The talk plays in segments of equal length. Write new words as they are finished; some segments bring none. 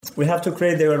we have to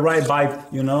create the right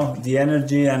vibe, the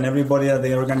energy, and everybody at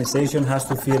the organization has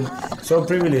to feel so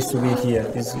privileged to be here.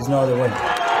 It's no other way.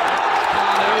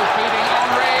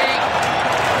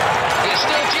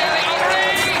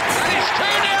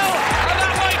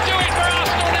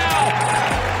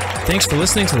 Thanks for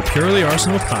listening to the Purely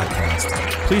Arsenal podcast.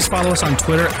 Please follow us on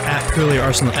Twitter at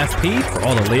PurelyArsenalFP for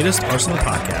all the latest Arsenal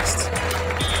podcasts.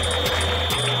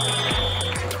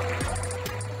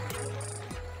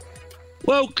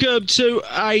 Welcome to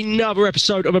another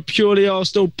episode of a Purely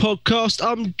Arsenal podcast.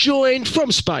 I'm joined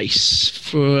from space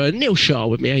for Neil Shaw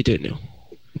with me. How you doing, Neil?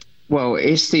 Well,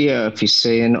 it's the Earth, you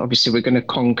see, and obviously we're going to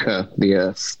conquer the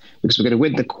Earth because we're going to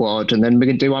win the quad and then we're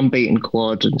going to do unbeaten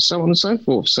quad and so on and so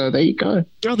forth. So there you go.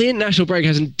 Oh, the international break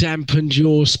hasn't dampened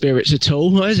your spirits at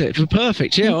all, has it?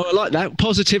 Perfect. Yeah, I like that.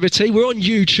 Positivity. We're on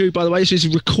YouTube, by the way. This is a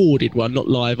recorded one, not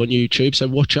live on YouTube. So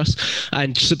watch us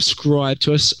and subscribe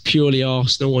to us, Purely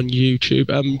Arsenal on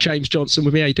YouTube. James Johnson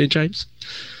with me. How you doing, James?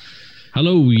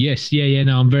 Hello, yes,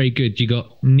 no, I'm very good. You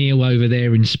got Neil over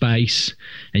there in space,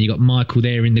 and you got Michael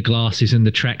there in the glasses and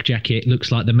the track jacket.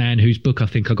 Looks like the man whose book I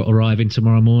think I got arriving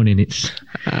tomorrow morning.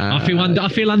 I feel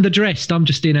underdressed. I'm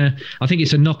just I think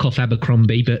it's a knockoff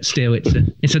Abercrombie, but still,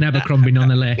 it's an Abercrombie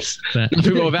nonetheless. But.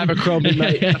 Nothing wrong with Abercrombie,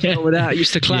 mate. Nothing wrong with that. I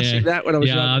used to classic that when I was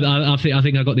young. I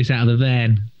think I got this out of the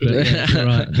van. But yeah, all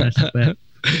right, that's fair.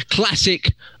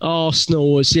 Classic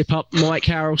Arsenal zip up.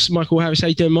 Michael Harris, how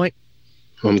you doing, Mike?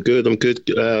 I'm good,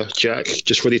 Jack.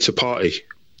 Just ready to party.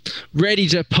 Ready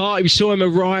to party. We saw him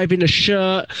arrive in a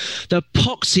shirt. The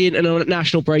poxy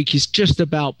international break is just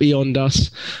about beyond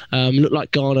us. Looked like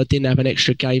Ghana didn't have an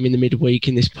extra game in the midweek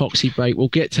in this poxy break. We'll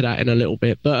get to that in a little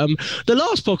bit. But the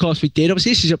last podcast we did,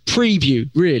 obviously this is a preview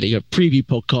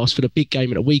podcast for the big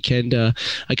game at the weekend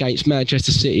against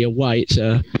Manchester City away. It's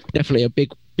definitely a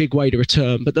big way to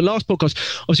return. But the last podcast,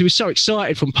 obviously we're so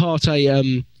excited from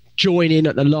Partey join in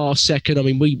at the last second. I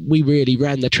mean, we really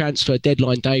ran the transfer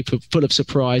deadline day full of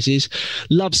surprises.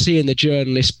 Love seeing the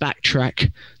journalists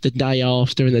backtrack the day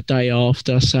after and the day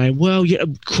after saying, well, yeah,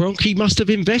 Kroenke must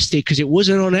have invested because it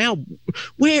wasn't on our...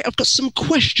 I've got some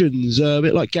questions, a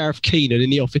bit like Gareth Keenan in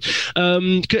The Office.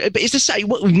 But it's to say,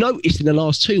 what we've noticed in the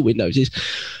last two windows is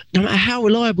no matter how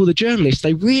reliable the journalists,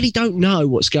 they really don't know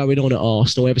what's going on at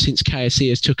Arsenal ever since KSE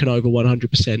has taken over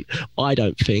 100%. I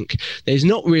don't think. There's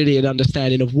not really an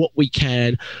understanding of what we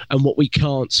can and what we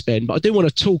can't spend. But I do want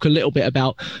to talk a little bit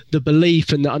about the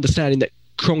belief and the understanding that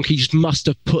Kroenke just must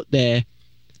have put their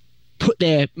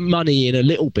money in a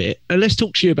little bit. And let's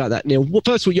talk to you about that, Neil. Well,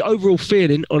 first of all, your overall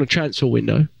feeling on a transfer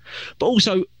window, but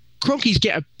also Kroenke's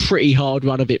get a pretty hard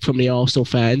run of it from the Arsenal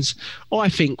fans. I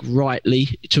think rightly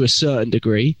to a certain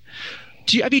degree.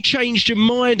 Have you changed your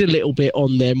mind a little bit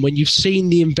on them when you've seen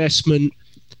the investment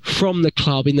from the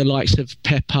club in the likes of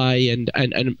Pepe and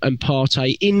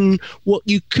Partey in what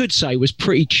you could say was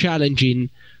pretty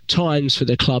challenging times for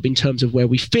the club in terms of where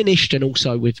we finished and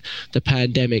also with the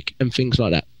pandemic and things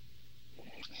like that?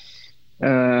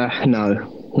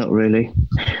 No, not really.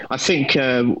 I think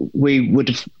we would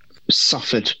have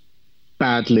suffered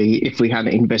badly if we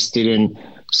hadn't invested in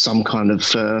some kind of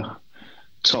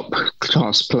top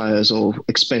class players or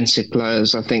expensive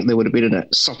players. I think there would have been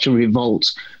such a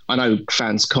revolt. I know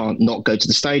fans can't not go to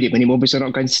the stadium anymore because they're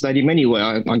not going to the stadium anyway.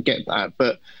 I get that,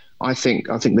 but I think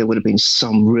there would have been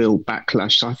some real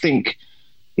backlash. I think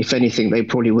if anything, they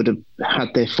probably would have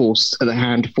had their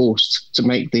hand forced to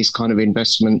make these kind of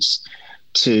investments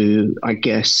to, I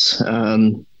guess,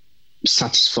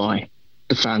 satisfy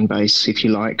the fan base, if you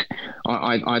like.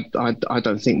 I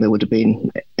don't think there would have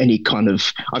been any kind of...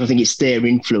 I don't think it's their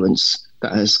influence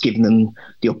that has given them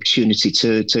the opportunity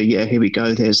to here we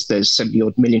go, there's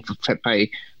 70-odd million for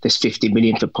Pepe, there's 50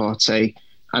 million for Partey.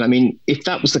 And I mean, if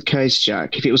that was the case,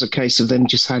 Jack, if it was a case of them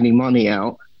just handing money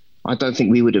out, I don't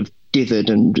think we would have dithered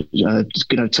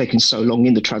and taken so long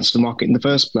in the transfer market in the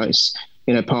first place.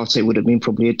 Partey would have been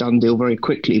probably a done deal very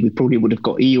quickly. We probably would have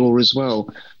got Eeyore as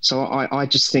well. So I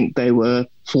just think they were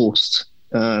forced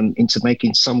into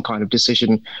making some kind of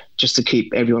decision just to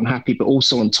keep everyone happy. But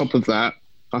also on top of that,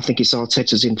 I think it's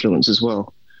Arteta's influence as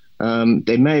well.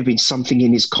 There may have been something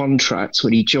in his contract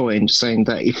when he joined saying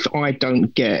that if I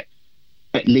don't get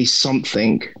at least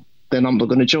something, then I'm not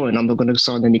going to join. I'm not going to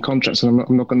sign any contracts, and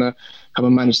I'm not going to have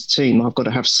a managed team. I've got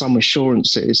to have some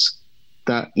assurances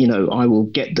that, I will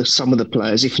get some of the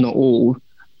players, if not all,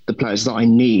 the players that I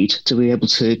need to be able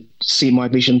to see my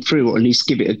vision through, or at least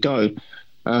give it a go.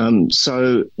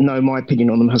 So, no, my opinion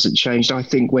on them hasn't changed. I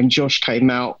think when Josh came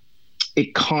out,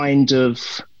 it kind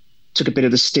of took a bit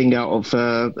of the sting out of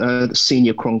the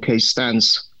senior Kroenke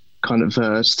stance, kind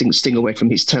of sting away from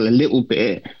his tail a little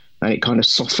bit. and it kind of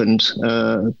softened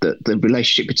the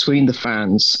relationship between the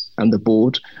fans and the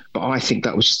board. But I think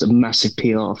that was just a massive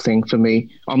PR thing for me.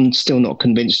 I'm still not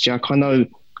convinced, Jack. I know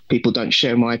people don't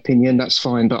share my opinion. That's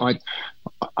fine, but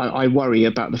I worry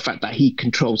about the fact that he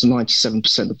controls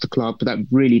 97% of the club. That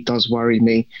really does worry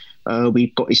me.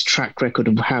 We've got his track record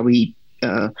of how he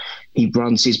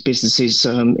runs his businesses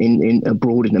in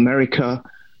abroad in America,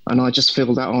 and I just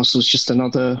feel that Arsenal's just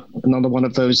another one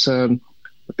of those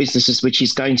businesses which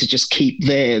he's going to just keep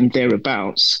there and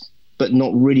thereabouts, but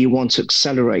not really want to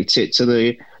accelerate it to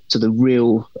the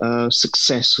real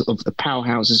success of the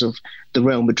powerhouses of the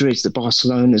Real Madrids, the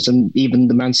Barcelonas, and even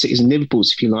the Man Cities and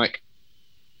Liverpools, if you like.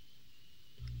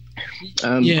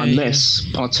 Unless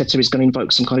Arteta is going to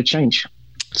invoke some kind of change.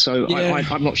 So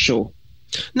I'm not sure.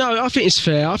 No, I think it's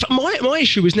fair. My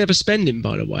issue was never spending,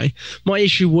 by the way. My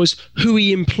issue was who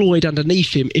he employed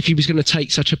underneath him if he was going to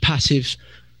take such a passive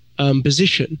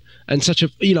position and such a,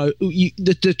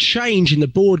 the change in the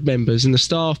board members and the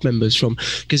staff members from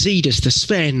Gazidis to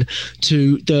Sven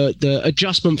to the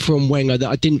adjustment from Wenger that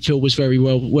I didn't feel was very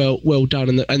well done,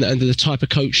 and the type of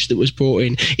coach that was brought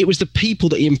in. It was the people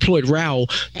that he employed, Raul,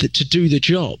 to do the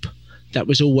job. That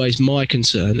was always my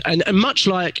concern, and much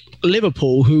like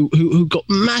Liverpool, who got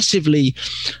massively,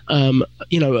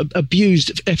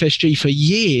 abused FSG for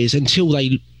years until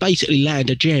they basically land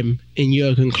a gem in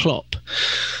Jurgen Klopp.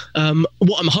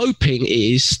 What I'm hoping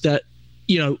is that,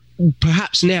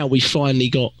 perhaps now we finally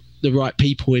got the right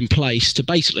people in place to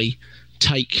basically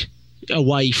take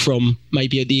away from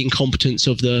maybe the incompetence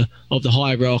of the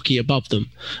hierarchy above them.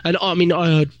 And I mean, I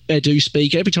heard Edu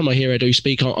speak. Every time I hear Edu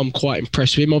speak, I'm quite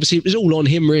impressed with him. Obviously, it was all on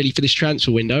him really for this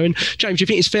transfer window. And James, do you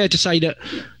think it's fair to say that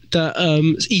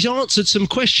he's answered some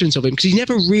questions of him, because he's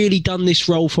never really done this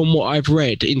role from what I've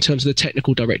read in terms of the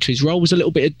technical director? His role was a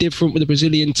little bit different with the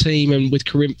Brazilian team and with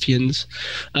Corinthians.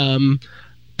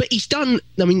 But he's done,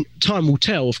 I mean, time will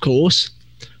tell, of course,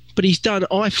 but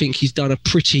I think he's done a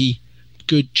pretty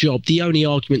good job. The only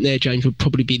argument there, James, would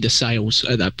probably be the sales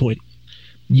at that point.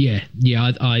 Yeah,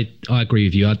 I agree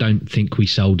with you. I don't think we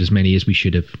sold as many as we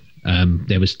should have.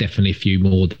 There was definitely a few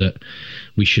more that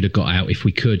we should have got out if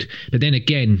we could. But then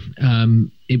again,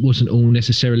 it wasn't all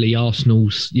necessarily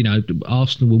Arsenal's.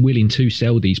 Arsenal were willing to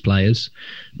sell these players,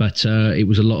 but it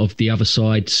was a lot of the other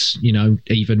sides,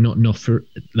 either not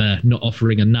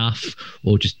offering enough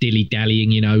or just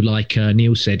dilly-dallying, like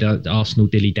Neil said, Arsenal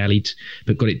dilly-dallied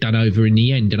but got it done over in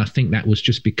the end. And I think that was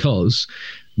just because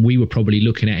we were probably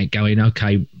looking at it going,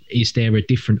 okay, is there a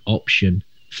different option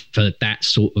for that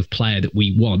sort of player that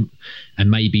we want?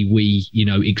 And maybe we,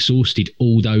 exhausted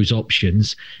all those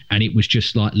options, and it was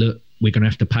just like, look, we're going to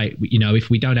have to pay, if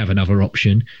we don't have another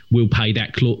option, we'll pay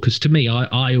that clause. Because to me,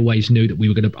 I always knew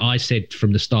that I said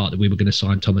from the start that we were going to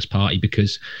sign Thomas Partey,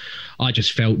 because I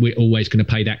just felt we're always going to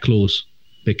pay that clause,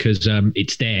 because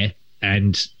it's there,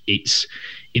 and it's,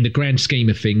 in the grand scheme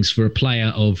of things, for a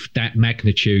player of that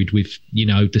magnitude with,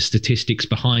 the statistics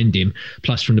behind him,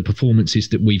 plus from the performances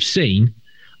that we've seen,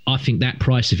 I think that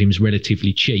price of him is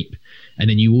relatively cheap. And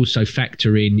then you also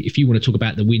factor in, if you want to talk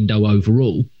about the window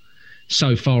overall,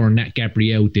 so far on that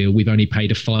Gabriel deal, we've only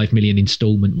paid a 5 million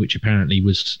instalment, which apparently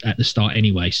was at the start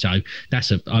anyway. So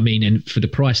that's and for the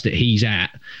price that he's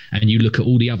at, and you look at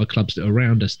all the other clubs that are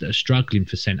around us that are struggling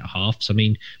for centre halves. I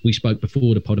mean, we spoke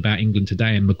before the pod about England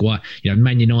today, and Maguire,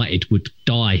 Man United would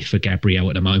die for Gabriel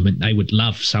at the moment. They would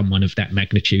love someone of that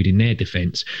magnitude in their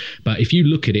defence. But if you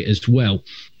look at it as well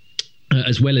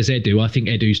as Edu, I think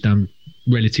Edu's done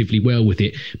relatively well with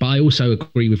it. But I also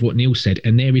agree with what Neil said,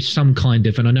 and there is some kind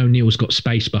of, and I know Neil's got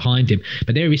space behind him,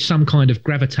 but there is some kind of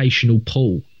gravitational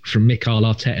pull from Mikel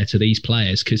Arteta to these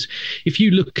players. Because if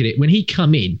you look at it, when he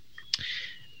come in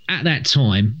at that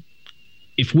time,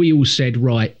 if we all said,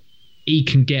 right, he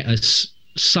can get us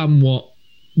somewhat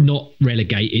not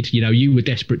relegated, you were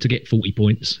desperate to get 40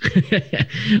 points.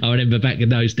 I remember back in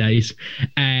those days.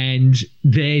 And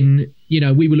then,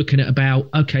 we were looking at about,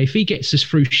 okay, if he gets us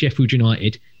through Sheffield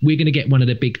United, we're going to get one of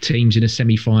the big teams in a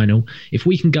semi-final. If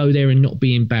we can go there and not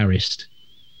be embarrassed,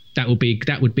 that would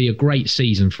be a great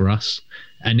season for us.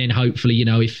 And then hopefully,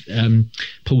 if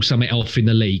pull something off in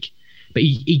the league. But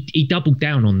he doubled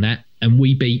down on that, and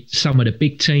we beat some of the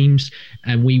big teams,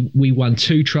 and we won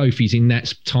 2 trophies in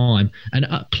that time. And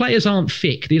players aren't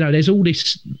thick. There's all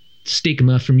this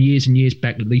stigma from years and years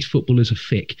back that these footballers are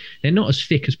thick. They're not as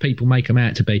thick as people make them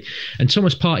out to be. And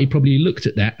Thomas Partey probably looked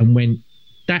at that and went,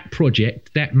 that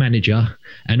project, that manager,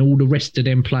 and all the rest of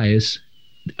them players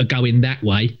are going that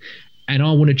way. And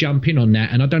I want to jump in on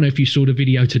that. And I don't know if you saw the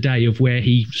video today of where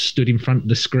he stood in front of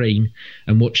the screen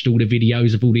and watched all the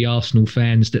videos of all the Arsenal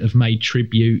fans that have made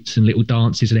tributes and little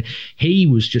dances. And he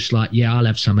was just like, yeah, I'll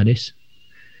have some of this.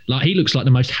 Like, he looks like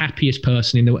the most happiest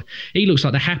person in the world. He looks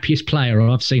like the happiest player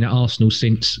I've seen at Arsenal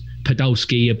since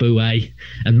Podolski, Abue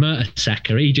and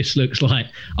Mertesacker. He just looks like,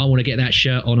 I want to get that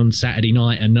shirt on Saturday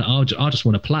night and I just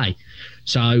want to play.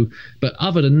 So, but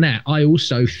other than that, I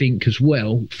also think as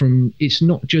well, it's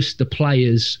not just the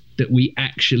players that we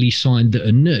actually signed that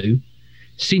are new.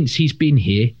 Since he's been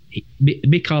here,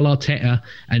 Mikel Arteta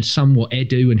and somewhat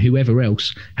Edu and whoever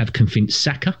else have convinced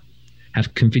Saka,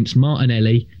 have convinced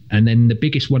Martinelli, and then the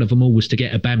biggest one of them all was to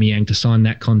get Aubameyang to sign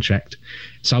that contract.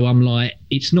 So I'm like,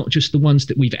 it's not just the ones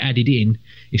that we've added in,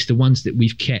 it's the ones that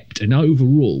we've kept. And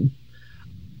overall,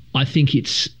 I think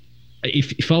it's,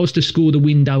 if I was to score the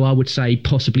window, I would say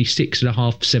possibly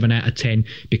 6.5, 7 out of 10,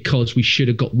 because we should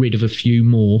have got rid of a few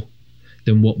more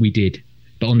than what we did.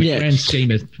 But on the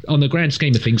grand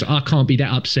scheme of things, I can't be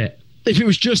that upset. If it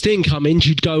was just incoming,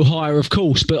 you'd go higher, of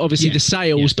course, but obviously the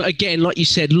sales. But again, like you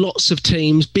said, lots of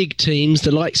teams, big teams,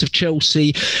 the likes of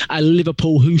Chelsea and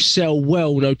Liverpool, who sell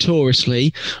well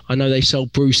notoriously. I know they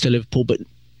sold Bruce to Liverpool, but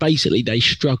basically they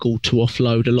struggled to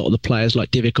offload a lot of the players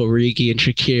like Divock Origi and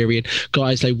Shaqiri and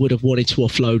guys they would have wanted to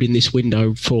offload in this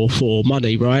window for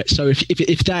money, right? So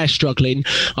if they're struggling,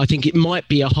 I think it might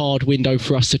be a hard window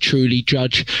for us to truly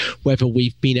judge whether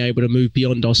we've been able to move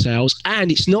beyond ourselves.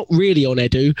 And it's not really on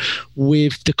Edu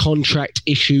with the contract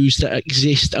issues that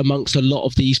exist amongst a lot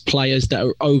of these players that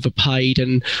are overpaid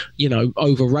and, you know,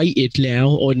 overrated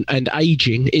now and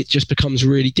aging. It just becomes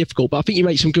really difficult. But I think you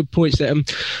make some good points there.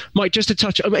 Mike, just to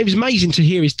touch, it was amazing to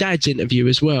hear his dad's interview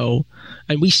as well.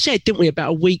 And we said, didn't we,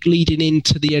 about a week leading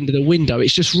into the end of the window,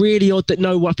 it's just really odd that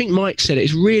I think Mike said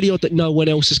it's really odd that no one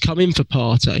else has come in for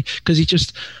Partey,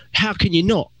 because how can you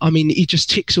not? I mean, he just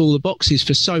ticks all the boxes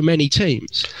for so many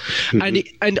teams.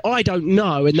 Mm-hmm. And I don't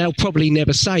know, and they'll probably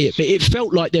never say it, but it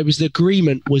felt like there was the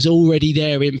agreement was already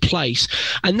there in place.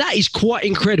 And that is quite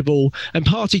incredible. And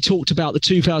Partey talked about the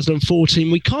 2014.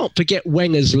 We can't forget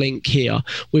Wenger's link here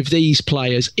with these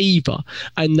players either.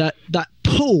 And that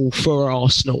pull for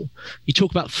Arsenal. You talk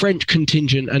about French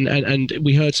contingent and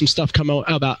we heard some stuff come out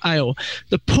about Ale.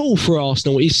 The pull for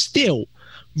Arsenal is still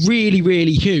really,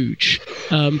 really huge,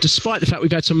 despite the fact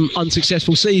we've had some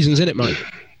unsuccessful seasons, isn't it, mate?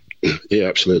 Yeah,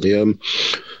 absolutely.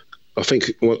 I think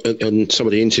in some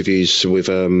of the interviews with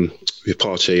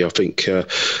Partey, I think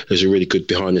there's a really good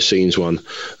behind-the-scenes one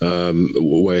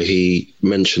where he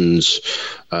mentions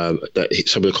that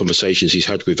some of the conversations he's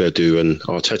had with Edu and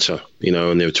Arteta, you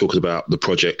know, and they were talking about the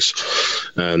projects,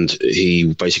 and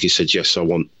he basically said, yes, I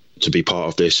want to be part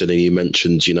of this. And then he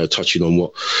mentioned, you know, touching on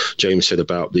what James said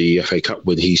about the FA Cup,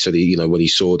 when he said, when he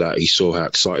saw that, he saw how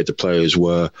excited the players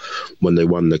were when they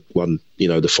won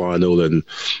the final, and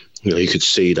you know, you could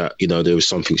see that, you know, there was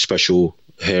something special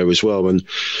here as well. And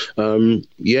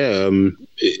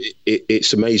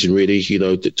it's amazing, really, you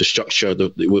know, the structure.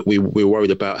 We're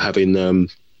worried about having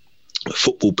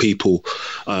football people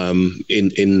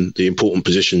in the important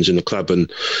positions in the club,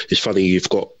 and it's funny, you've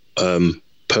got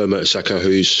Per Mertesacker,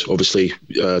 who's obviously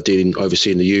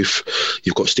overseeing the youth.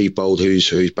 You've got Steve Bold,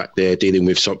 who's back there dealing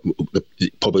with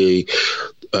probably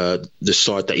the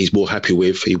side that he's more happy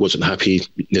with. He wasn't happy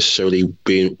necessarily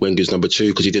being Wenger's number 2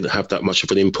 because he didn't have that much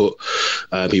of an input.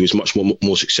 He was much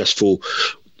more successful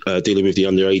dealing with the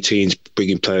under-18s,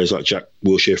 bringing players like Jack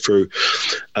Wilshere through.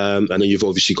 And then you've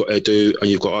obviously got Edu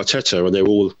and you've got Arteta, and they're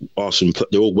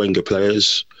all Wenger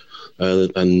players.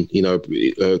 And you know,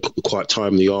 quite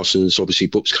timely, Arsenal's obviously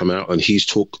books come out, and he's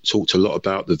talked a lot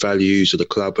about the values of the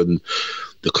club and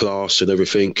the class and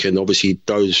everything. And obviously,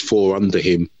 those 4 under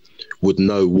him would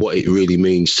know what it really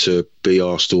means to be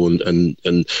Arsenal and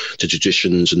the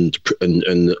traditions and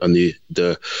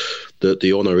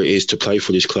the honour it is to play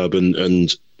for this club.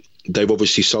 And they've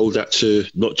obviously sold that to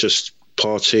not just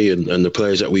Partey and the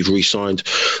players that we've re-signed,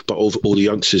 but all the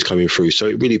youngsters coming through. So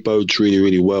it really bodes really,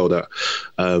 really well that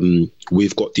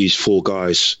we've got these 4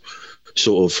 guys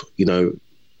sort of, you know,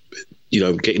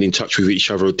 getting in touch with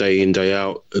each other day in, day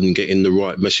out, and getting the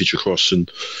right message across, and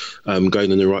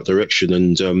going in the right direction.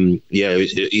 And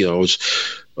you know,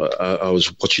 I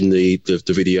was watching the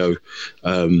video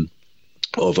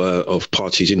of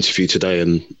Partey's interview today,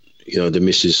 and you know, the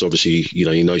missus, obviously, you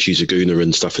know, she's a Gooner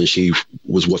and stuff, and she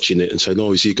was watching it and saying,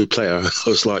 "Oh, is he a good player?" I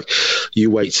was like, "You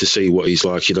wait to see what he's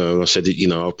like," you know. And I said, you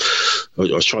know, I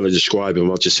was trying to describe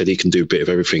him. I just said he can do a bit of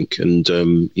everything, and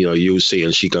you know, you'll see.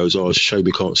 And she goes, "Oh, it's a shame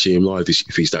we can't see him live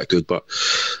if he's that good." But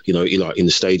you know, like in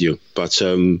the stadium. But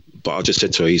But I just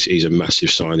said to her, he's a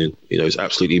massive signing. It's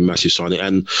absolutely a massive signing.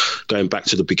 And going back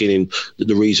to the beginning,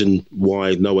 the reason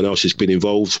why no one else has been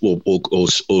involved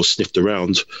or sniffed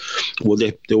around, well,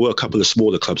 there were a couple of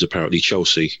smaller clubs, apparently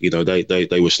Chelsea.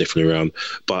 They were sniffing around,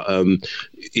 but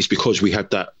it's because we had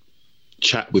that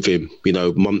chat with him,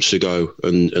 months ago,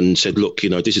 and said, look,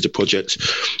 this is the project,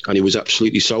 and he was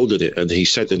absolutely sold on it. And he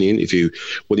said in the interview,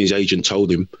 when his agent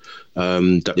told him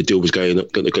that the deal was going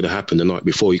to happen the night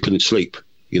before, he couldn't sleep.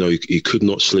 He could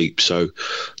not sleep. So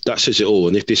that says it all.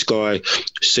 And if this guy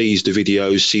sees the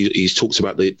videos, he's talked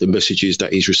about the messages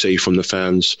that he's received from the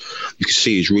fans, you can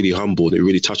see he's really humble, and it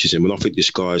really touches him. And I think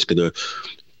this guy is going to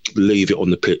leave it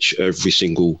on the pitch every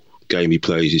single game he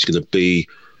plays. He's going to be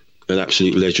an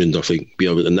absolute legend, I think.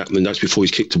 And that's before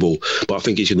he's kicked the ball. But I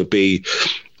think he's going to be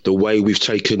the way we've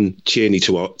taken Tierney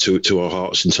to our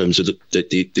hearts in terms of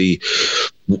the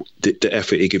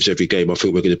effort he gives every game. I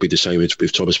think we're going to be the same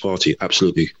with Thomas Partey.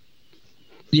 Absolutely.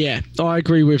 Yeah, I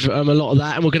agree with a lot of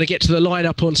that, and we're going to get to the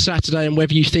lineup on Saturday and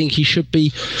whether you think he should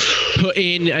be put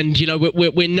in. And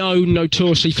we're known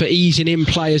notoriously for easing in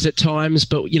players at times,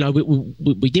 but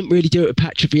we didn't really do it with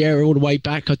Patrick Vieira all the way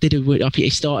back. I think he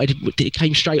started, it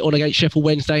came straight on against Sheffield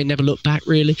Wednesday and never looked back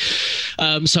really.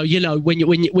 So when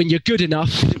you're good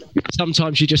enough,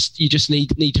 sometimes you just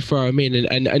need to throw him in,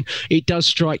 and it does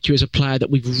strike you as a player that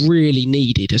we've really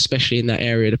needed, especially in that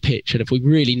area of the pitch. And if we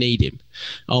really need him,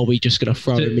 are we just going to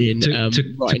throw him in?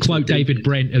 To quote David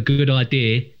Brent, a good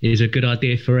idea is a good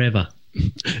idea forever.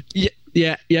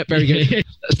 Yeah, very good.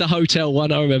 That's the hotel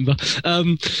one, I remember.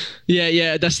 That's the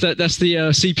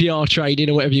CPR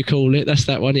training or whatever you call it. That's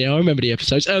that one. Yeah, I remember the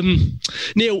episodes.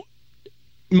 Neil,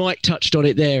 Mike touched on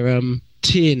it there.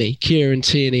 Kieran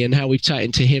Tierney, and how we've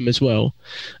taken to him as well.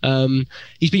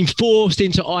 He's been forced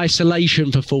into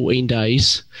isolation for 14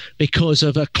 days because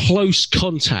of a close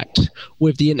contact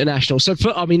with the international. So,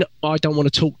 I don't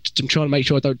want to talk. I'm trying to make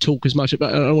sure I don't talk as much,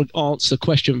 but I don't want to answer the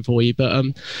question for you. But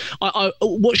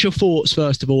what's your thoughts,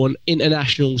 first of all, on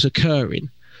internationals occurring?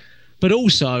 But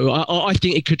also, I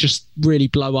think it could just really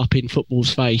blow up in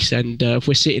football's face. And if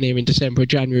we're sitting here in December or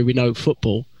January with no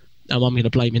football, I'm going to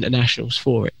blame internationals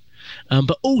for it.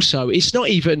 But also, they've not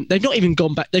even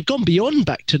gone back. They've gone beyond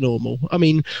back to normal.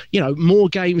 More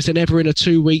games than ever in a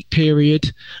 2-week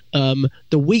period.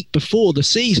 The week before the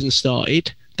season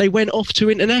started, they went off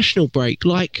to international break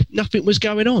like nothing was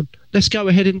going on. Let's go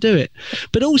ahead and do it.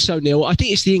 But also, Neil, I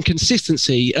think it's the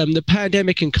inconsistency. The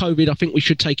pandemic and COVID, I think we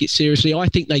should take it seriously. I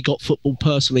think they got football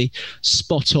personally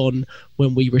spot on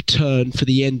when we returned for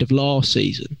the end of last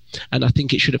season. And I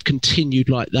think it should have continued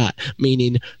like that,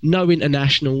 meaning no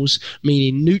internationals,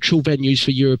 meaning neutral venues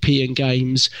for European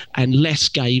games and less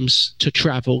games to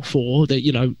travel for,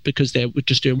 because they're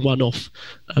just doing one-off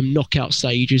knockout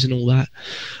stages and all that.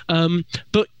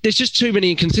 But there's just too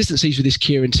many inconsistencies with this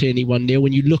Kieran Tierney one, Neil,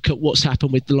 when you look at what's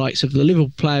happened with the likes of the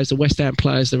Liverpool players, the West Ham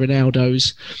players, the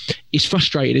Ronaldos. It's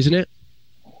frustrating, isn't it?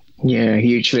 Yeah,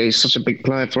 hugely. He's such a big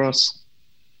player for us.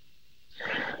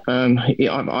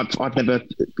 I've never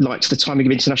liked the timing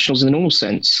of internationals in the normal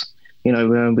sense.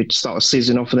 We'd start a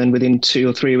season off and then within 2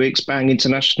 or 3 weeks, bang,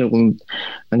 international.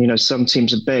 And some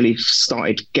teams have barely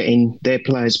started getting their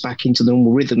players back into the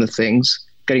normal rhythm of things,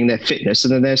 getting their fitness.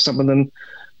 And then there's some of them,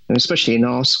 and especially in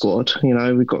our squad,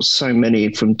 we've got so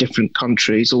many from different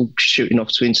countries all shooting off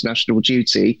to international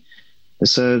duty.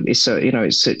 It's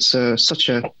such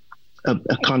a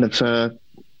kind of a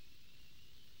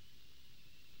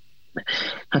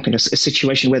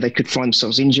situation where they could find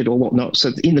themselves injured or whatnot.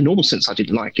 So in the normal sense, I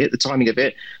didn't like it. The timing of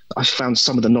it, I found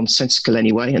some of them nonsensical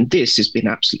anyway. And this has been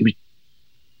absolutely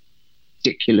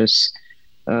ridiculous.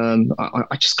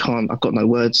 I just can't. I've got no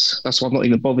words. That's why I'm not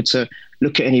even bothered to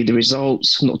look at any of the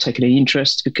results. I'm not taking any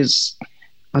interest because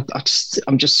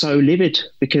I'm just so livid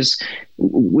because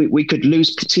we could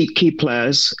lose key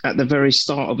players at the very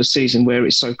start of a season where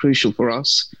it's so crucial for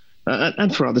us.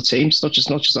 And for other teams, not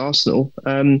just Arsenal.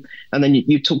 And then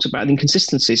you talked about the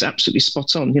inconsistencies. Absolutely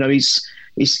spot on. He's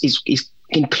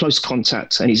in close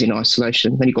contact and he's in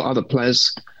isolation. Then you've got other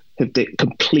players who the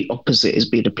complete opposite is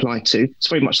being applied to. It's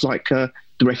very much like the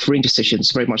refereeing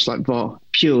decisions. Very much like VAR.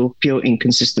 Pure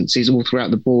inconsistencies all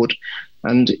throughout the board,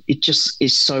 and it just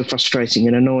is so frustrating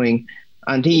and annoying.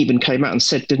 And he even came out and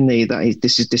said, didn't he, that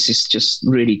this is just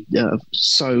really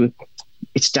so.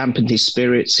 It's dampened his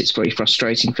spirits. It's very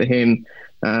frustrating for him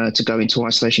to go into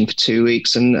isolation for 2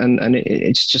 weeks, and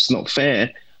it's just not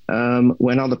fair.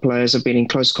 When other players have been in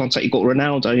close contact, you've got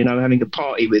Ronaldo, having a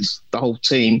party with the whole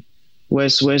team.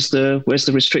 Where's the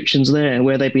restrictions there?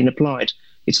 Where they've been applied?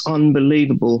 It's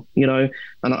unbelievable, And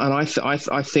I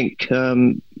think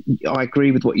I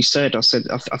agree with what you said. I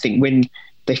think when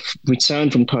They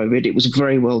returned from COVID. It was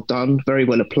very well done, very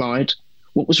well applied.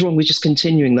 What was wrong with just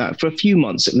continuing that for a few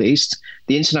months at least?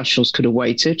 The internationals could have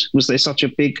waited. Was there such a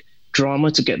big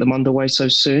drama to get them underway so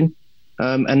soon?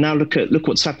 And now look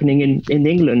what's happening in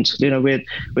England. You know, we're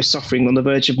suffering on the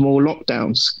verge of more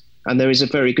lockdowns, and there is a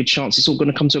very good chance it's all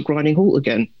going to come to a grinding halt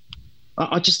again.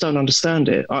 I just don't understand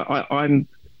it. I'm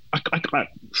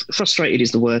frustrated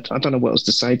is the word. I don't know what else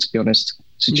to say, to be honest.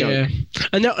 It's a joke. Yeah,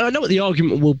 and I know what the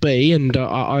argument will be, and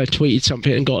I tweeted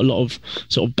something and got a lot of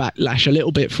sort of backlash a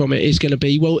little bit from it. Is going to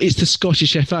be, well, it's the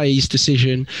Scottish FA's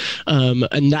decision,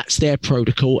 and that's their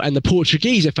protocol, and the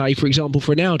Portuguese FA, for example,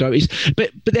 for Ronaldo is,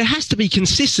 but there has to be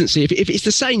consistency. If it's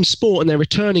the same sport and they're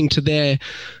returning to their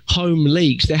home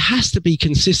leagues, there has to be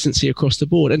consistency across the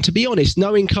board. And to be honest,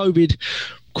 knowing COVID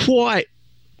quite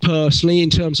personally in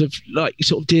terms of like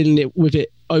sort of dealing with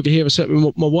it over here, certainly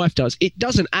what my wife does, it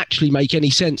doesn't actually make any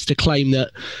sense to claim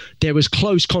that there was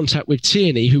close contact with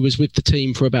Tierney, who was with the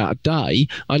team for about a day.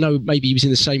 I know maybe he was in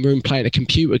the same room playing a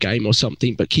computer game or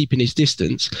something, but keeping his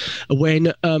distance,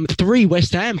 when 3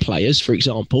 West Ham players, for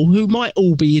example, who might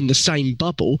all be in the same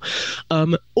bubble,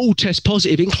 all test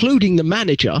positive, including the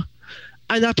manager,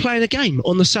 and they're playing a game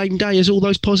on the same day as all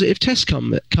those positive tests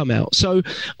come out. So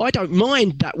I don't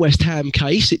mind that West Ham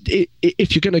case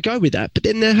if you're going to go with that. But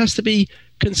then there has to be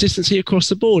consistency across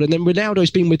the board. And then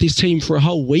Ronaldo's been with his team for a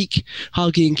whole week,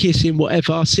 hugging, kissing,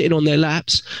 whatever, sitting on their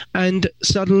laps. And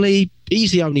suddenly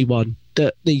he's the only one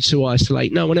that needs to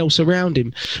isolate. No one else around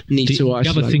him needs to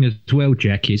isolate. The other thing as well,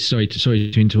 Jack, is, sorry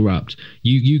to interrupt,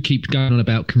 you keep going on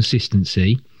about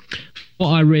consistency.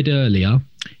 What I read earlier,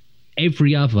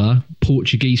 every other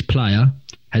Portuguese player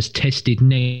has tested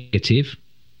negative,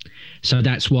 so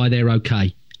that's why they're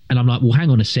okay. And I'm like, well, hang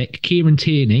on a sec. Kieran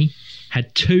Tierney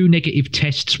had 2 negative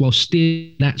tests while still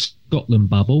in that Scotland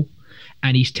bubble,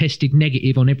 and he's tested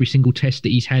negative on every single test that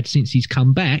he's had since he's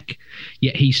come back,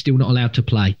 yet he's still not allowed to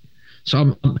play.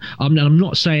 So I'm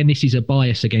not saying this is a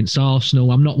bias against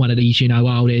Arsenal. I'm not one of these,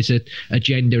 there's an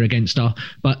agenda against us.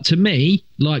 But to me,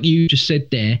 like you just said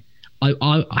there,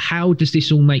 how does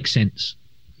this all make sense?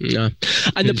 No.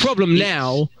 And the problem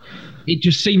now, it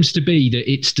just seems to be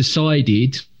that it's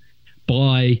decided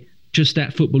by just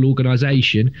that football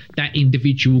organisation, that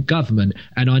individual government.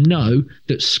 And I know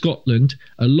that Scotland,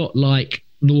 a lot like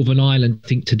Northern Ireland, I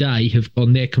think today have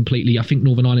gone there completely. I think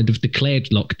Northern Ireland have declared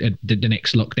the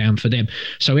next lockdown for them.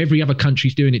 So every other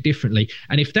country's doing it differently.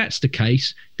 And if that's the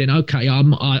case, then okay,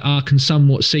 I can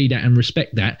somewhat see that and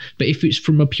respect that. But if it's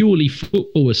from a purely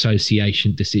football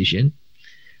association decision,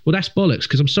 well, that's bollocks,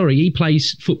 because I'm sorry, he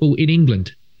plays football in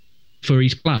England for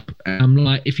his club. And I'm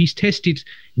like, if he's tested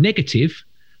negative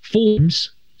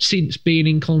forms since being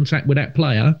in contact with that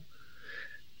player,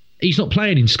 he's not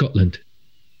playing in Scotland.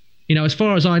 As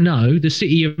far as I know, the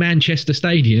City of Manchester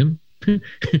Stadium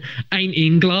ain't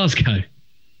in Glasgow.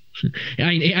 It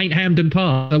ain't Hampden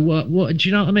Park. So what do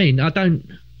you know what I mean? I don't.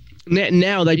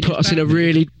 Now they put us in a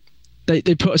really. They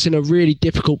put us in a really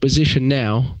difficult position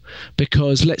now,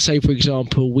 because let's say, for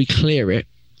example, we clear it,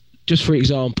 just for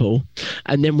example,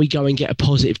 and then we go and get a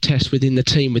positive test within the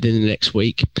team within the next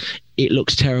week. It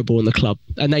looks terrible in the club,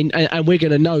 and we're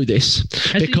going to know this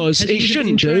because he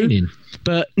shouldn't do.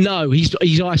 But no, he's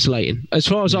isolating. As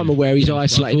far as I'm aware, he's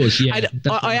isolating. Course, yeah, and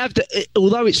I have to,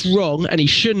 although it's wrong and he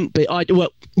shouldn't be.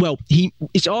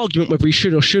 It's argument whether he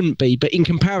should or shouldn't be. But in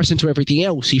comparison to everything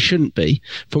else, he shouldn't be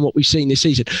from what we've seen this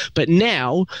season. But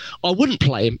now, I wouldn't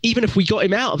play him, even if we got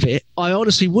him out of it. I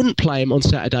honestly wouldn't play him on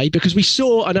Saturday, because we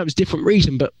saw. I know it was a different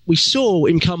reason, but we saw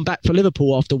him come back for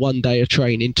Liverpool after 1 day of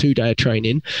training, 2 day of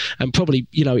training, and probably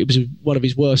it was one of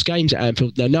his worst games at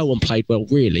Anfield. No one played well,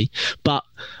 really, but.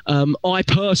 I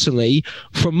personally,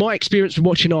 from my experience from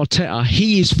watching Arteta,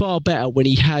 he is far better when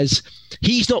he's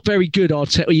not very good,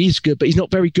 Arteta. He is good, but he's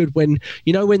not very good when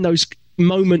those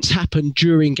moments happen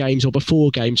during games or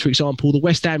before games. For example, the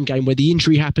West Ham game where the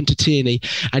injury happened to Tierney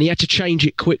and he had to change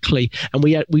it quickly, and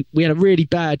we had a really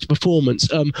bad performance.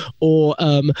 You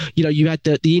had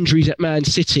the injuries at Man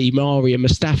City, Mari and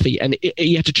Mustafi, and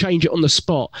he had to change it on the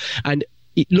spot. And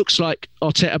it looks like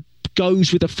Arteta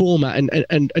goes with the format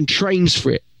and trains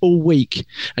for it all week,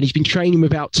 and he's been training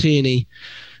without Tierney,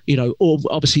 or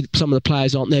obviously some of the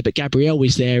players aren't there, but Gabriel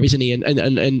is there, isn't he,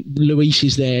 and Luis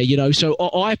is there, so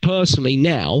I personally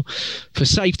now, for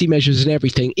safety measures and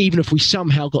everything, even if we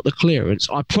somehow got the clearance,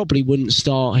 I probably wouldn't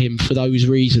start him for those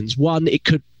reasons. One, it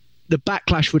could the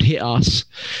backlash would hit us,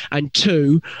 and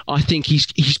two, I think he's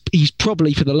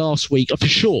probably for the last week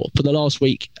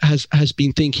has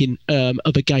been thinking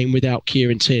of a game without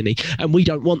Kieran Tierney, and we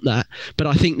don't want that. But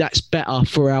I think that's better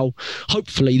for our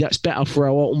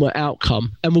ultimate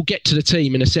outcome, and we'll get to the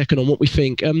team in a second on what we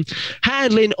think.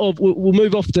 Handling of, we'll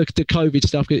move off the COVID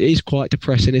stuff, because it is quite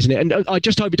depressing, isn't it? And I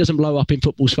just hope it doesn't blow up in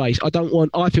football's face. I think we're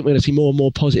going to see more and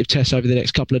more positive tests over the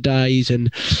next couple of days,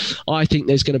 and I think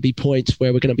there's going to be points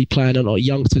where we're going to be playing on our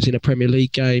youngsters in a Premier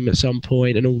League game at some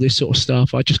point and all this sort of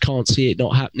stuff. I just can't see it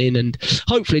not happening, and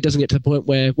hopefully it doesn't get to the point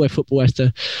where football has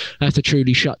to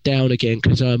truly shut down again,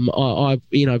 because I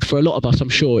for a lot of us, I'm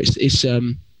sure it's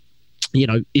something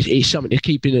that's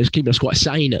keeping us quite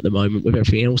sane at the moment with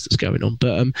everything else that's going on.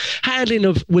 But handling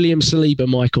of William Saliba,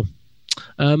 Michael,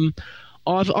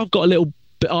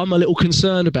 I'm a little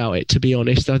concerned about it, to be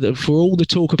honest. For all the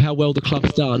talk of how well the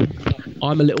club's done,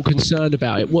 I'm a little concerned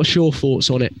about it. What's your thoughts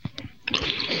on it?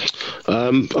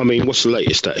 What's the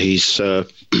latest that he's going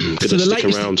to stick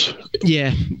around?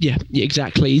 Yeah,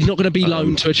 exactly. He's not going to be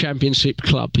loaned to a Championship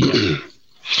club. Yeah.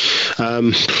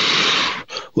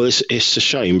 Well, it's a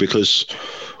shame, because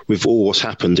with all what's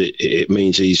happened, it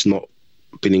means he's not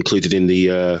been included in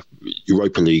the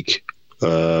Europa League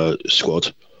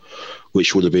squad,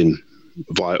 which would have been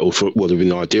vital would have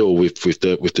been ideal with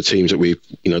the teams that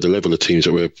the level of teams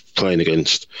that we're playing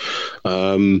against.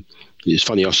 It's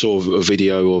funny, I saw a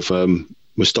video of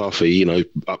Mustafi,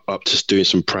 up to doing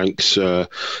some pranks at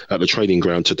the training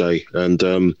ground today, and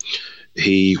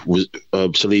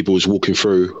Saliba was walking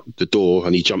through the door,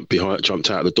 and he jumped out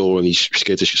of the door, and he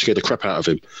scared the crap out of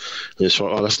him. And it's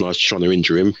like, oh, that's nice, trying to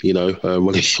injure him,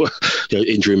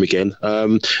 injure him again.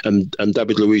 And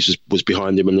David Luiz was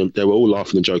behind him, and they were all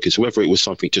laughing and joking. So whether it was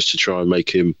something just to try and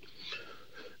make him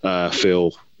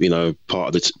feel,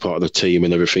 part of the team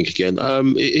and everything again,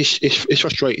 it's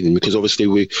frustrating, because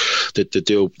obviously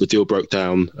the deal broke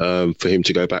down for him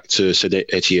to go back to Saint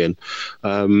Etienne.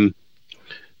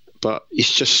 But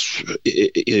it's just,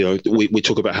 we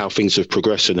talk about how things have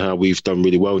progressed and how we've done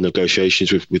really well in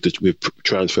negotiations with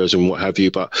transfers and what have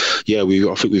you. But yeah,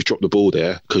 I think we've dropped the ball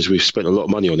there, because we've spent a lot of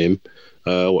money on him.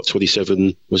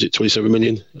 27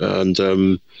 million? And,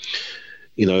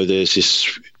 there's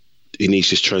this, he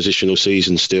needs this transitional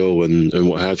season still and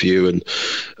what have you. And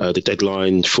the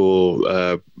deadline for,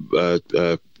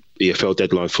 EFL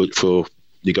deadline for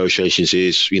negotiations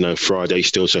is Friday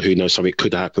still, so who knows, something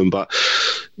could happen. But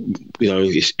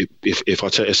if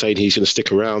Arteta is saying he's going to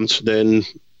stick around, then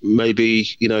maybe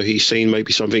he's seen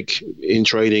maybe something in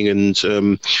training, and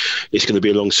it's going to be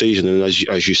a long season. And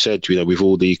as you said, with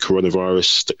all the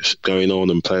coronavirus going on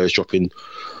and players dropping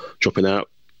out,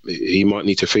 he might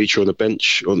need to feature on the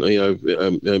bench in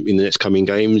the next coming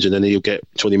games, and then he'll get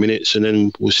 20 minutes, and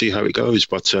then we'll see how it goes.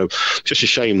 But just a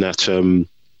shame that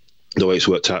the way it's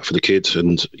worked out for the kids,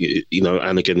 and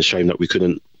and again, a shame that we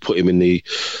couldn't put him in the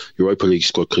Europa League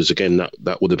squad, because again,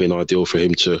 that would have been ideal for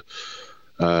him to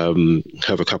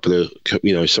have a couple of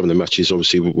some of the matches,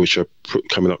 obviously, which are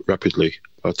coming up rapidly.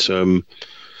 But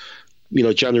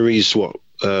January's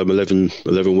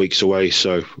 11 weeks away,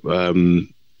 so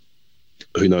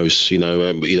who knows? In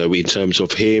terms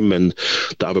of him and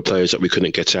the other players that we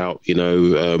couldn't get out, get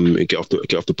off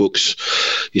the books,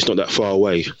 it's not that far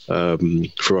away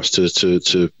for us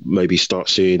to maybe start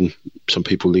seeing some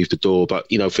people leave the door. But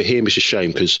for him, it's a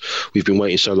shame, because we've been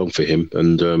waiting so long for him.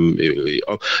 And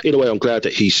in a way, I'm glad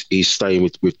that he's staying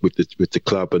with the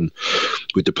club and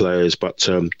with the players. But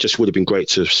just would have been great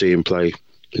to see him play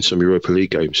in some Europa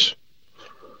League games.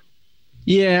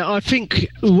 Yeah, I think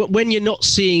when you're not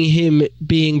seeing him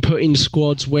being put in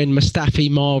squads when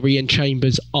Mustafi, Mari and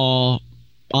Chambers are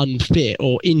unfit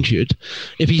or injured,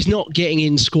 if he's not getting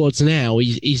in squads now,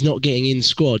 he's not getting in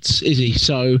squads, is he?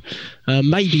 So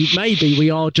maybe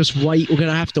we are we're going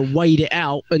to have to wait it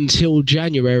out until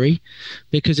January,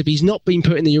 because if he's not been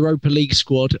put in the Europa League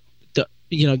squad,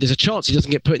 there's a chance he doesn't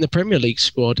get put in the Premier League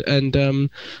squad, and then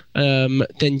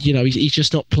he's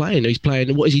just not playing. He's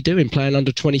playing. What is he doing? Playing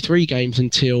under 23 games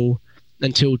until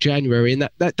January, and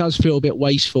that does feel a bit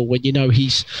wasteful when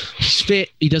he's fit,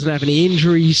 he doesn't have any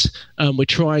injuries. We're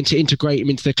trying to integrate him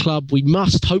into the club. We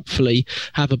must hopefully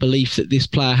have a belief that this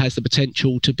player has the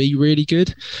potential to be really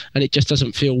good, and it just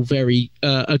doesn't feel very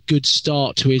a good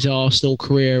start to his Arsenal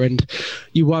career. And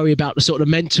you worry about the sort of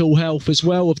mental health as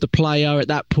well of the player at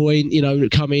that point,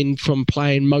 coming from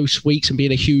playing most weeks and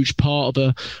being a huge part of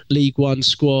a League One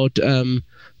squad,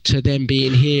 to them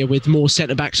being here with more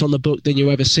centre-backs on the book than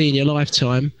you ever see in your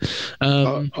lifetime.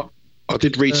 I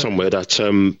did read somewhere that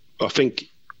I think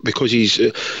because he's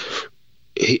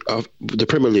the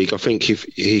Premier League, I think if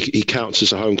he counts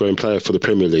as a homegrown player for the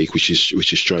Premier League, which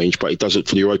is strange, but he doesn't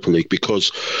for the Europa League,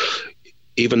 because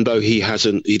even though he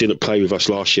didn't play with us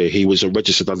last year, he was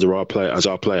registered under our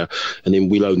player, and then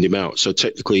we loaned him out. So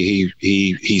technically,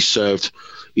 he served.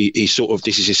 He sort of,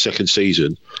 this is his second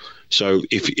season. So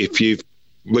if you've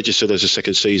registered as a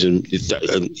second season,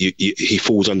 he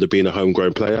falls under being a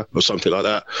homegrown player or something like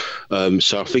that.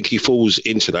 So I think he falls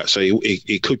into that. So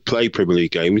he could play Premier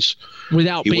League games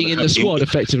without being in the squad,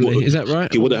 effectively. Is that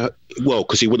right? He wouldn't. Well,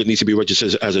 because he wouldn't need to be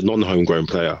registered as a non-homegrown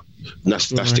player. And that's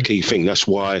the key thing. That's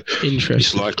why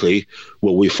it's likely.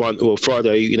 Well,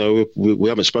 Friday. You know, we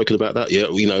haven't spoken about that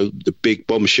yet. You know, the big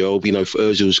bombshell. You know,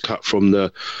 Ozil's cut from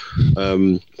the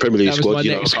Premier League squad.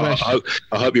 You know,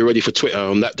 I hope you're ready for Twitter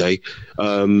on that day.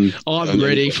 I'm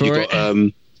ready for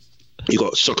it. You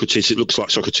got Socrates. It looks like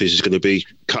Socrates is going to be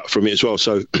cut from it as well.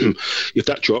 So if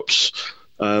that drops,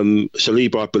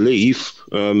 Saliba, I believe,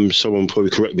 someone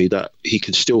probably correct me, that he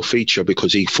can still feature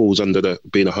because he falls under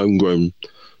being a homegrown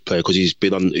player, because he's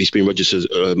been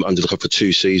registered under the club for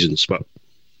 2 seasons. But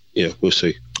yeah, we'll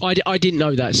see. I didn't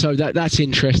know that, so that's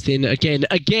interesting.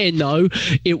 Again, though,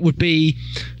 it would be.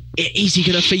 Is he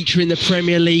going to feature in the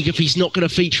Premier League if he's not going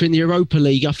to feature in the Europa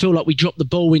League? I feel like we dropped the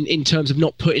ball in terms of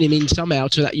not putting him in somehow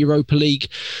to that Europa League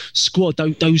squad.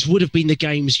 Those would have been the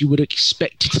games you would have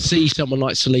expected to see someone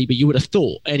like Saliba. You would have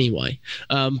thought anyway.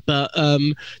 But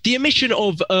the omission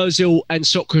of Ozil and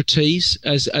Socrates,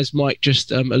 as Mike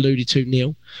just alluded to,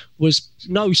 Neil, was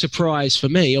no surprise for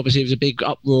me. Obviously, it was a big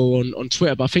uproar on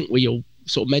Twitter, but I think we all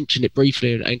sort of mentioned it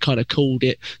briefly and kind of called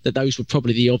it that those were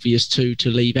probably the obvious two to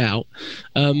leave out.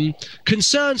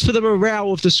 Concerns for the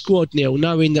morale of the squad, Neil,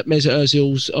 knowing that Mesut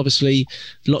Ozil's obviously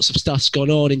lots of stuff's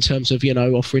gone on in terms of, you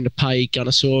know, offering to pay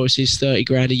Gunnersaurus his 30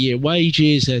 grand a year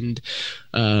wages, and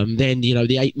then, you know,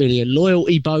 the 8 million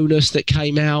loyalty bonus that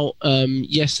came out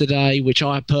yesterday, which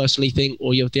I personally think,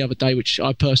 or the other day, which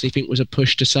I personally think was a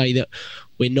push to say that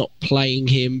we're not playing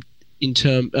him in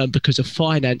because of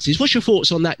finances. What's your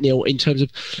thoughts on that, Neil, in terms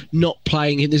of not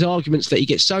playing him? There's arguments that he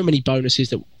gets so many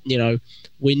bonuses that, you know,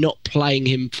 we're not playing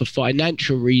him for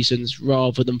financial reasons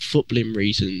rather than footballing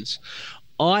reasons.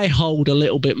 I hold a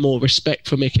little bit more respect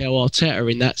for Mikel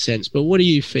Arteta in that sense, but what do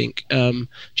you think? Do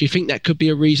you think that could be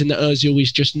a reason that Ozil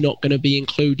is just not going to be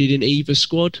included in either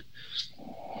squad?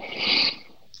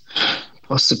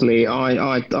 Possibly.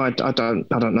 I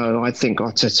don't know. I think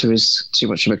Arteta is too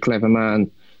much of a clever man.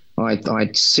 I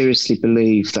seriously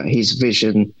believe that his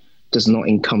vision does not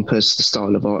encompass the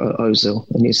style of Ozil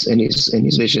in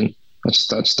his vision. I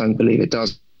just don't believe it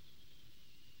does.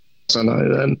 I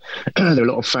know there are a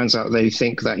lot of fans out there who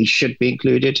think that he should be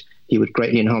included. He would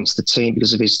greatly enhance the team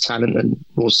because of his talent and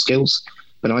raw skills.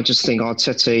 But I just think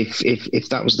Arteta, if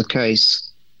that was the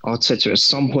case, Arteta at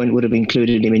some point would have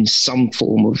included him in some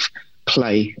form of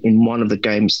play in one of the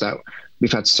games that.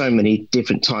 We've had so many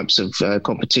different types of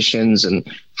competitions and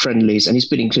friendlies, and he's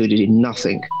been included in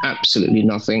nothing, absolutely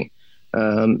nothing.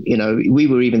 You know, we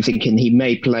were even thinking he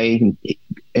may play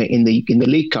in the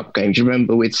League Cup games. You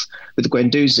remember with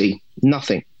Guendouzi,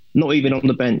 nothing, not even on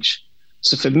the bench.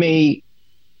 So for me,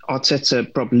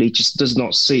 Arteta probably just does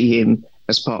not see him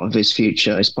as part of his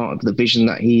future, as part of the vision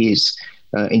that he is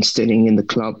instilling in the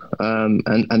club,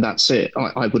 and that's it.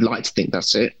 I would like to think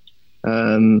that's it.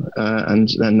 And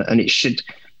it should,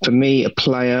 for me, a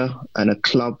player and a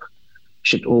club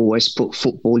should always put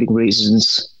footballing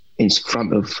reasons in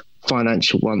front of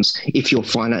financial ones. If you're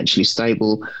financially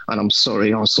stable, and I'm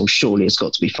sorry, Arsenal surely has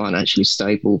got to be financially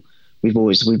stable. We've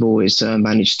always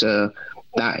managed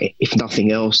that, if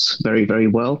nothing else, very, very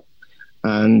well.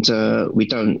 And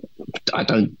I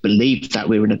don't believe that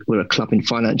we're a club in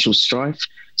financial strife.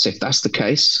 So if that's the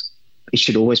case, it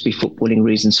should always be footballing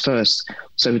reasons first.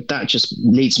 So that just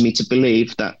leads me to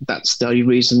believe that that's the only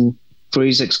reason for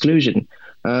his exclusion.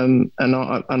 And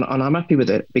I'm happy with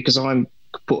it because I'm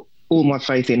put all my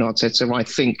faith in Arteta. I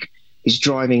think he's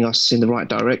driving us in the right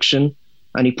direction,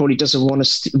 and he probably doesn't want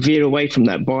to veer away from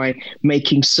that by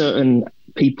making certain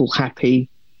people happy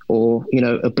or, you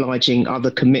know, obliging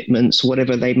other commitments,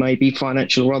 whatever they may be,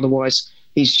 financial or otherwise.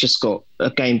 He's just got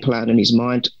a game plan in his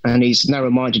mind, and he's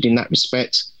narrow-minded in that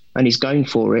respect. And he's going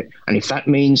for it. And if that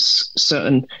means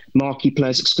certain marquee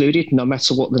players excluded, no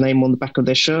matter what the name on the back of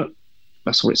their shirt,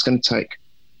 that's what it's going to take.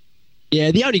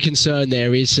 Yeah, the only concern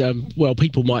there is, well,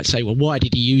 people might say, well, why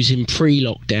did he use him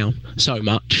pre-lockdown so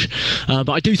much? But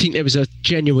I do think there was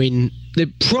there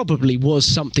probably was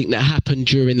something that happened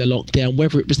during the lockdown,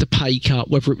 whether it was the pay cut,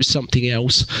 whether it was something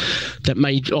else that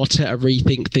made Arteta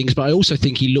rethink things. But I also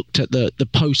think he looked at the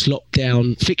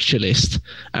post-lockdown fixture list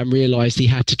and realised he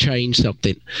had to change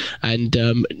something. And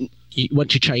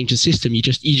once you change the system, you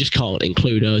just can't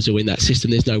include Ozil in that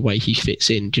system. There's no way he fits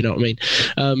in. Do you know what I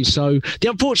mean? So the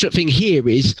unfortunate thing here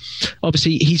is,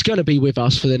 obviously, he's going to be with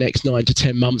us for the next 9 to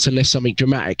 10 months unless something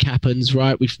dramatic happens,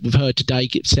 right? We've heard today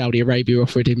Saudi Arabia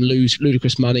offered him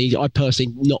ludicrous money. I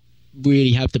personally not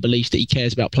really have the belief that he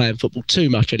cares about playing football too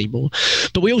much anymore,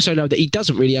 but we also know that he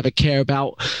doesn't really have a care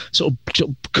about sort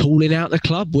of calling out the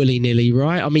club willy-nilly,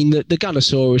 right? I mean, the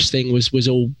Gunnersaurus thing was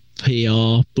all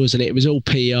PR, wasn't it? It was all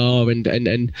PR,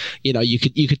 and you know, you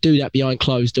could do that behind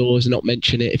closed doors and not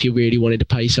mention it if you really wanted to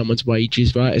pay someone's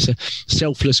wages, right? It's a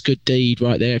selfless good deed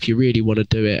right there if you really want to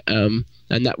do it.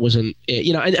 And that wasn't it,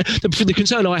 you know. And the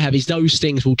concern I have is those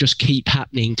things will just keep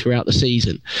happening throughout the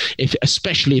season,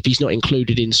 especially if he's not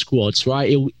included in squads, right?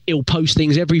 He'll post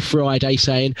things every Friday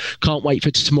saying, "Can't wait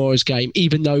for tomorrow's game,"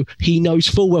 even though he knows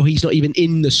full well he's not even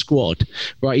in the squad,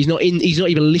 right? He's not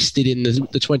even listed in the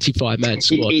 25-man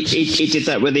squad. He did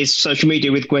that with his social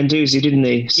media with Guendouzi, didn't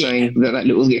he? Saying that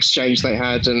little exchange they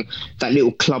had and that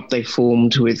little club they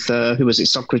formed with who was it,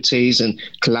 Socrates and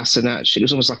Kolasinac. It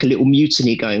was almost like a little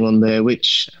mutiny going on there, which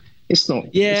it's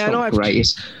not. Yeah, it's not great.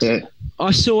 Is it?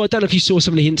 I don't know if you saw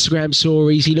some of the Instagram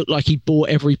stories. He looked like he bought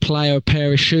every player a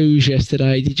pair of shoes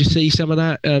yesterday. Did you see some of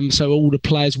that? So all the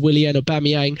players, Willian,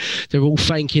 Aubameyang, they're all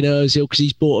thanking Ozil because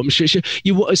he's bought them.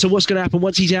 So what's going to happen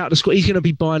once he's out of the squad? He's going to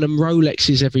be buying them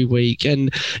Rolexes every week,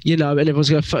 and you know, and everyone's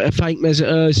going to thank Mesut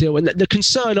Ozil. And the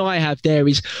concern I have there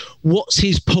is, what's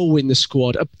his pull in the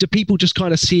squad? Do people just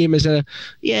kind of see him as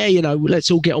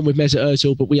let's all get on with Mesut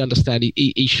Ozil, but we understand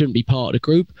he shouldn't be part of the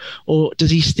group, or does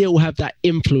he still have that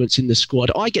influence in the squad?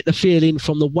 I get the feeling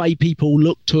from the way people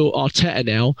look to Arteta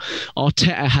now,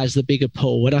 Arteta has the bigger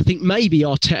pull, and I think maybe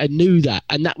Arteta knew that,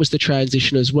 and that was the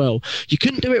transition as well. You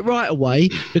couldn't do it right away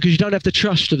because you don't have the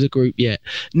trust of the group yet.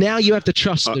 Now you have the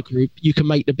trust of the group, you can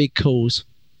make the big calls.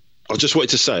 I just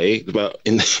wanted to say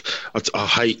I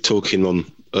hate talking on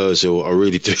Ozil, I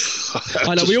really do.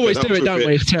 I know, we always do it, don't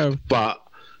we? It's terrible. But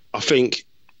I think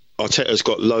Arteta's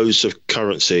got loads of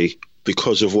currency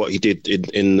because of what he did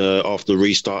in after the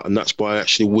restart, and that's by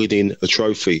actually winning a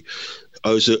trophy.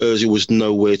 Ozil was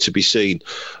nowhere to be seen,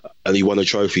 and he won a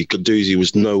trophy. Guendouzi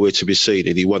was nowhere to be seen,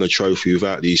 and he won a trophy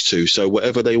without these two. So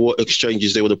whatever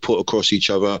exchanges they want to put across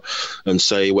each other and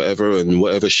say whatever, and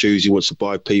whatever shoes he wants to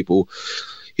buy people,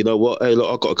 you know what? Hey,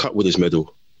 look, I've got a cup winners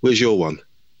medal. Where's your one?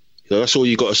 That's all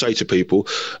you got to say to people,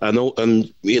 and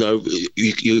you know,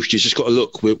 you just got to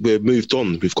look. We're moved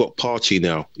on. We've got Partey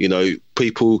now. You know,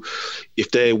 people,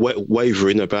 if they're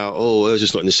wavering about,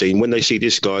 Ozil's not in the scene, when they see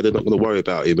this guy, they're not going to worry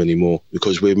about him anymore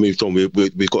because we've moved on.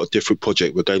 We've got a different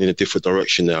project. We're going in a different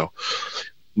direction now.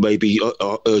 Maybe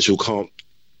Ozil can't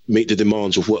meet the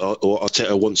demands of what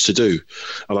Arteta wants to do,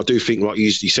 and I do think, like you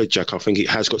said, Jack, I think it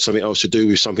has got something else to do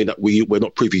with something that we're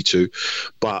not privy to,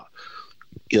 but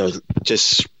you know,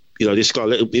 just. You know, this guy,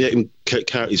 let him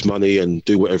count his money and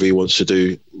do whatever he wants to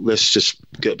do. Let's just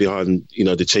get behind, you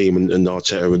know, the team and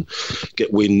Arteta and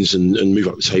get wins and move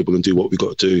up the table and do what we've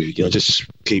got to do. You know, just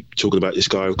keep talking about this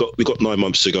guy. We've got 9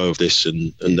 months to go of this,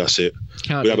 and that's it.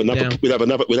 We'll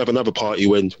have another party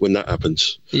when that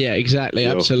happens. Yeah, exactly,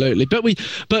 absolutely. But we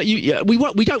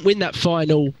don't win that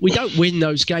final. We don't win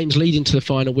those games leading to the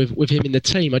final with him in the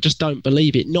team. I just don't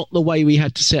believe it. Not the way we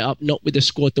had to set up. Not with the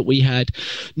squad that we had.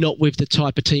 Not with the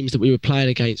type of teams that we were playing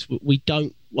against.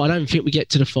 I don't think we get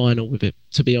to the final with it,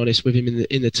 to be honest, with him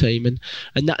in the team, and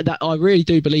that I really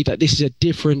do believe that this is a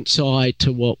different side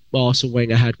to what Arsene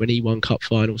Wenger had when he won cup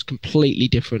finals. Completely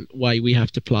different way we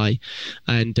have to play,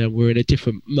 and we're in a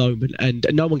different moment. And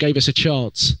no one gave us a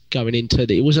chance going into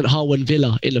it wasn't Hull and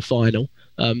Villa in the final.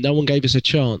 No one gave us a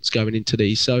chance going into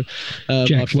these. So,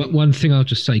 Jack, one thing I'll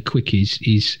just say quick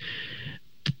is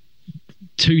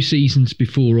 2 seasons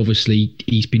before, obviously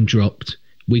he's been dropped.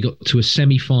 We got to a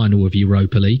semi-final of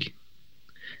Europa League.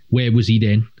 Where was he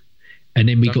then? And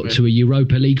then we got to a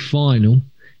Europa League final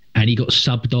and he got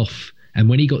subbed off. And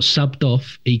when he got subbed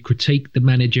off, he critiqued the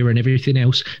manager and everything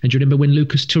else. And do you remember when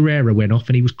Lucas Torreira went off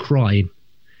and he was crying?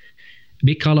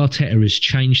 Mikel Arteta has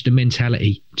changed the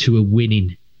mentality to a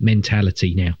winning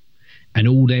mentality now. And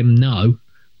all them know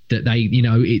that they, you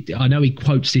know, I know he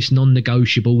quotes this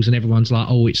non-negotiables and everyone's like,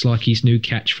 it's like his new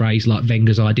catchphrase, like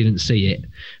Wenger's I didn't see it.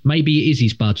 Maybe it is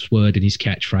his buzzword and his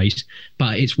catchphrase,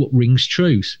 but it's what rings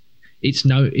true. It's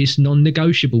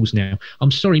non-negotiables now.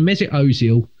 I'm sorry, Mesut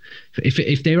Ozil,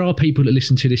 if there are people that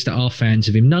listen to this that are fans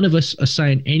of him, none of us are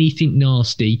saying anything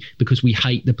nasty because we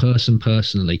hate the person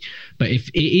personally. But if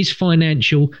it is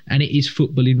financial and it is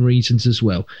footballing reasons as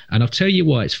well, and I'll tell you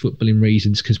why it's footballing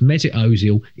reasons, because Mesut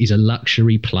Ozil is a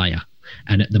luxury player.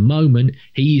 And at the moment,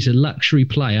 he is a luxury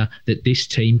player that this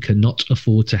team cannot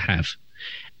afford to have.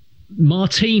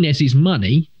 Martinez's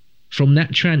money from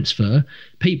that transfer,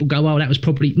 people go, oh,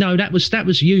 that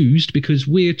was used because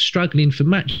we're struggling for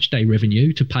match day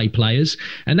revenue to pay players,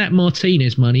 and that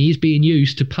Martinez money is being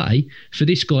used to pay for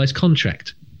this guy's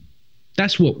contract.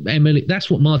 That's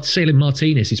what selling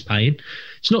Martinez is paying.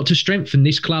 It's not to strengthen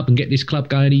this club and get this club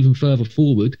going even further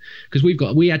forward, because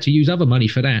we had to use other money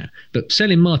for that. But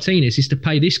selling Martinez is to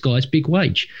pay this guy's big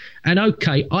wage. And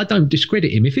okay, I don't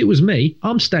discredit him. If it was me,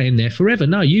 I'm staying there forever.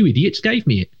 No, you idiots gave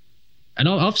me it. And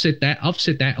I've said that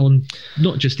on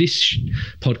not just this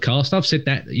podcast. I've said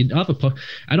that in other podcasts.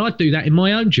 And I'd do that in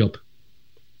my own job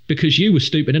because you were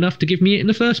stupid enough to give me it in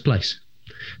the first place.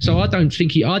 So I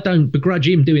don't begrudge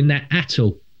him doing that at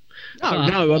all.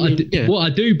 What I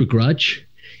do begrudge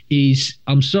is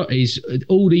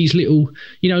all these little,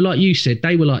 like you said,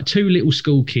 they were like two little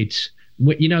school kids.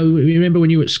 Remember when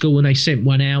you were at school and they sent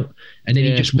one out and then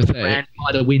he just ran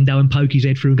by the window and poke his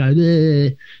head through and go,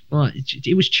 Ugh. Like,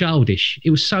 it was childish. It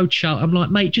was so childish. I'm like,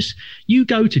 mate, just you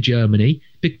go to Germany,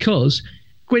 because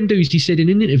Guendouzi said in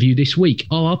an interview this week,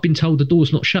 I've been told the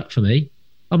door's not shut for me.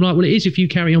 I'm like, well, it is if you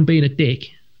carry on being a dick.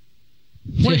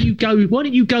 Why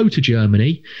don't you go to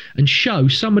Germany and show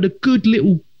some of the good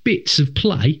little bits of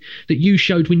play that you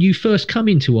showed when you first come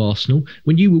into Arsenal,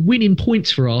 when you were winning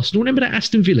points for Arsenal? Remember that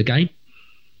Aston Villa game?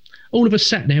 All of us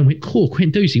sat there and went,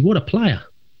 Guendouzi, what a player.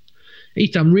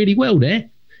 He's done really well there.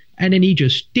 And then he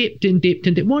just dipped and dipped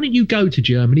and dipped. Why don't you go to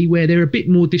Germany, where they're a bit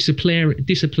more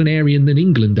disciplinarian than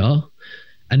England are,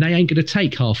 and they ain't going to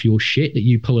take half your shit that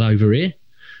you pull over here?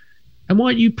 And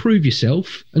why don't you prove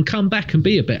yourself and come back and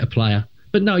be a better player?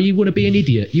 But no, you want to be an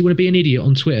idiot. You want to be an idiot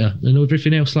on Twitter and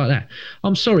everything else like that.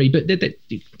 I'm sorry, but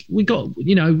we got,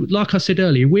 like I said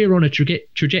earlier, we're on a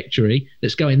trajectory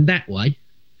that's going that way.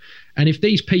 And if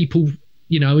these people,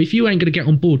 if you ain't going to get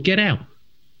on board, get out.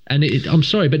 And I'm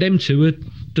sorry, but them two are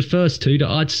the first two that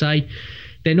I'd say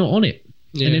they're not on it.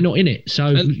 Yeah. And they're not in it.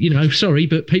 So, sorry,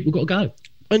 but people got to go.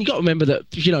 And you got to remember that,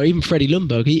 even Freddie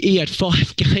Ljungberg, he had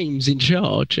 5 games in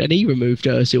charge, and he removed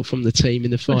Ozil from the team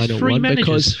in the final one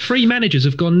because 3 managers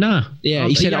have gone nah. Yeah,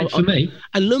 he said for me.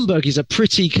 And Ljungberg is a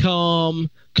pretty calm,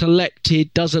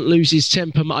 collected, doesn't lose his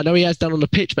temper. I know he has done on the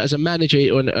pitch, but as a manager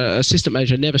or an assistant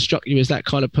manager, never struck you as that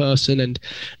kind of person. And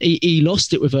he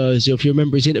lost it with Ozil. If you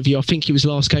remember his interview, I think his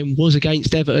last game was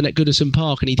against Everton at Goodison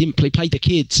Park, and he didn't play the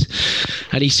kids.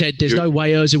 And he said, "There's no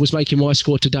way Ozil was making my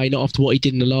squad today, not after what he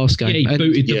did in the last game." Yeah, he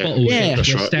booted the bottle. Yeah,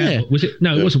 that's West Ham. Yeah. Was it?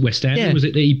 No, it wasn't West Ham. Yeah. Was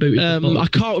it that he booted the bottle? I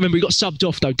can't remember. He got subbed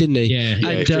off though, didn't he? Yeah.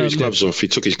 He threw his gloves off. He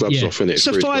took his gloves off, and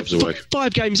so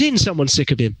 5 games in, someone's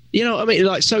sick of him. You know what I mean?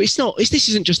 Like, so it's not. This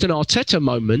isn't just an Arteta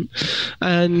moment,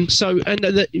 and so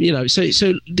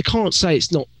they can't say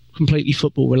it's not completely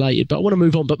football related. But I want to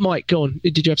move on. But Mike, go on.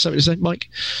 Did you have something to say, Mike?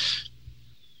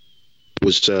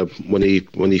 Was when he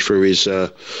threw his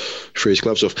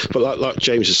gloves off. But like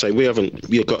James is saying, we haven't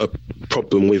got a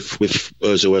problem with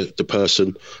Ozil the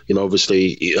person.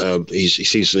 Obviously he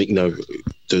seems to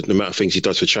the amount of things he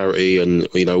does for charity, and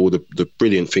all the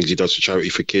brilliant things he does for charity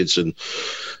for kids and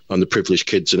underprivileged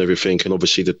kids and everything. And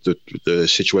obviously the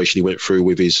situation he went through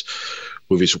with his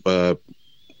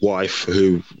wife,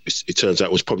 who it turns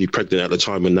out was probably pregnant at the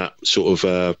time when that sort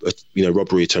of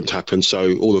robbery attempt happened.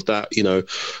 So all of that,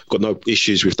 got no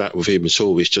issues with that with him at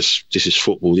all. It's just, this is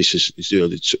football. This is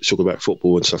talk about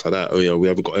football and stuff like that. We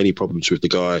haven't got any problems with the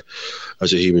guy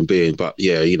as a human being. But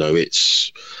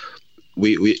it's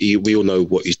we all know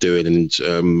what he's doing,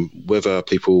 and whether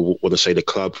people want to say the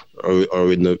club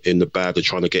are in the bad, they're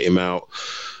trying to get him out,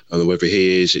 and whether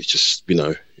he is, it's just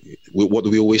what do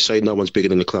we always say? No one's bigger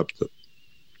than the club.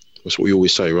 That's what we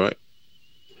always say, right?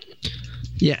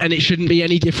 Yeah, and it shouldn't be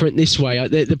any different this way.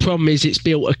 The problem is it's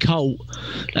built a cult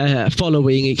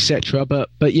following, etc. But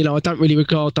I don't really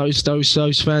regard those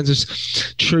fans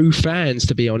as true fans,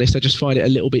 to be honest. I just find it a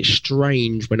little bit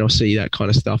strange when I see that kind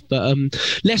of stuff. But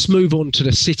let's move on to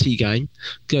the City game.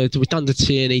 We've done the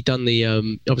Tierney, done the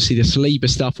obviously the Saliba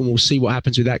stuff, and we'll see what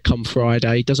happens with that come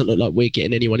Friday. It doesn't look like we're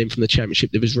getting anyone in from the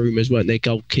Championship. There was rumours, weren't there,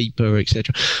 goalkeeper,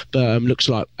 etc. But looks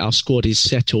like our squad is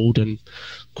settled and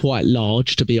quite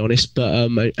large, to be honest,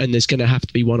 but and there's going to have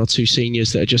to be 1 or 2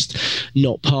 seniors that are just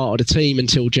not part of the team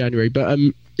until January. But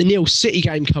the Neil, City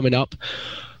game coming up,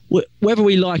 whether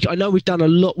we like it, I know we've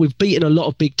beaten a lot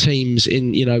of big teams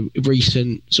in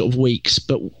recent sort of weeks,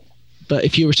 but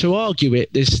if you were to argue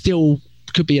it, there's still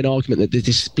could be an argument that there's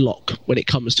this block when it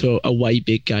comes to away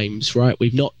big games, right?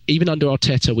 We've not, even under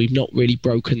Arteta, we've not really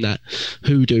broken that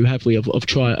hoodoo, have we,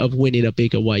 of winning a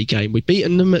big away game. We've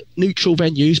beaten them at neutral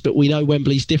venues, but we know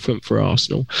Wembley's different for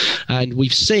Arsenal. And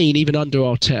we've seen, even under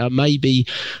Arteta, maybe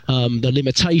the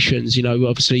limitations,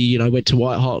 obviously, went to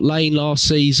White Hart Lane last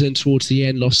season, towards the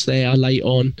end, lost there late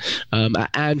on. At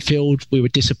Anfield, we were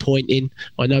disappointing.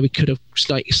 I know we could have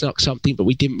snuck something, but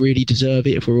we didn't really deserve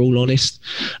it, if we're all honest.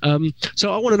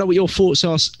 So I want to know what your thoughts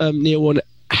are, Neil, on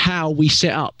how we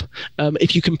set up.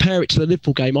 If you compare it to the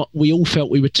Liverpool game, we all felt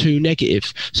we were too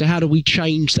negative. So how do we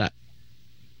change that?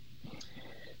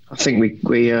 I think we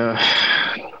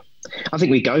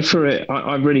go for it.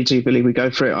 I really do believe we go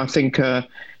for it. I think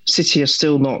City are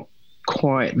still not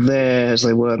quite there as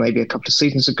they were maybe a couple of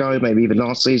seasons ago, maybe even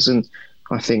last season.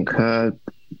 I think they're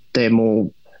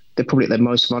probably at their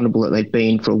most vulnerable that they've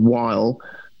been for a while.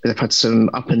 They've had some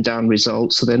up and down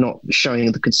results, so they're not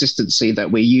showing the consistency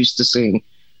that we're used to seeing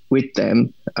with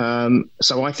them.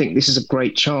 So I think this is a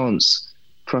great chance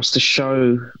for us to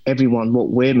show everyone what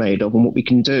we're made of and what we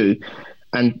can do.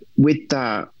 And with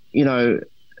that,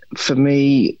 for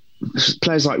me,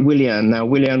 players like Willian. Now,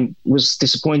 Willian was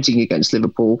disappointing against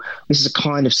Liverpool. This is a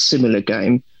kind of similar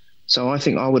game. So I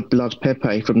think I would blood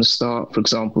Pepe from the start, for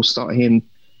example, start him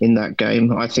in that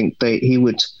game. I think he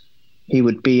would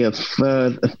be a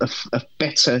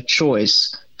better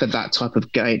choice for that type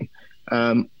of game.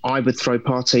 I would throw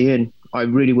Partey in. I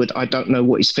really would. I don't know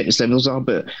what his fitness levels are,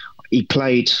 but he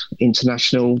played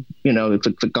international,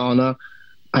 for Ghana.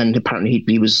 And apparently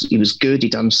he was good.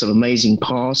 He'd done some amazing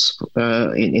pass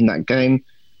in that game,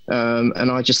 and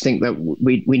I just think that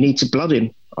we need to blood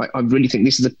him. I really think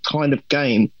this is the kind of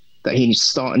game that he needs to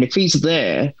start. And if he's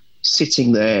there,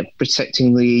 sitting there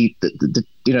protecting the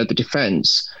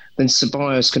defence, then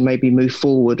Ceballos can maybe move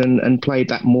forward and play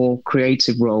that more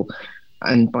creative role.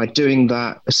 And by doing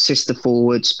that, assist the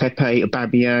forwards, Pepe,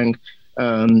 Aubameyang.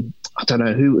 I don't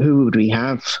know who would we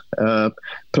have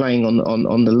playing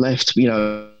on the left.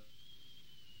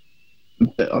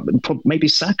 Maybe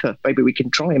Saka. Maybe we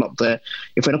can try him up there.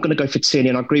 If we're not going to go for Tierney,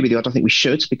 and I agree with you, I don't think we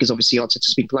should, because obviously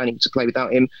Arteta's been planning to play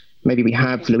without him. Maybe we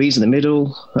have Luiz in the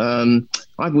middle.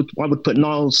 I would put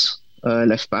Niles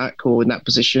left back or in that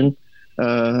position,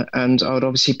 and I would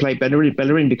obviously play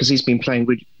Bellerin because he's been playing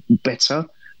really better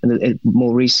and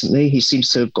more recently. He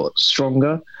seems to have got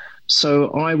stronger. So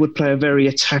I would play a very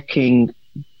attacking,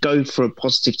 go for a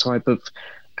positive type of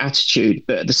attitude.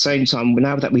 But at the same time,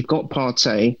 now that we've got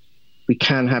Partey, we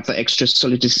can have that extra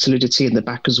solidity in the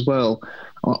back as well.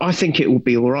 I think it will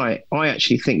be all right. I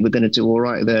actually think we're going to do all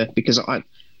right there, because I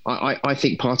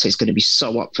think Partey is going to be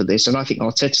so up for this, and I think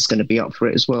Arteta's going to be up for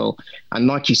it as well. And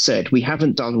like you said, we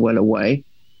haven't done well away.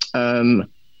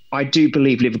 I do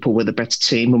believe Liverpool were the better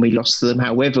team when we lost to them.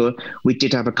 However, we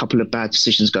did have a couple of bad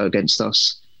decisions go against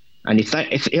us. And if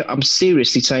I'm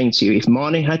seriously saying to you, if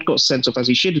Mane had got sent off as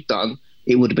he should have done,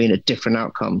 it would have been a different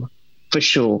outcome, for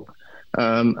sure.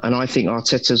 And I think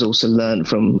Arteta's also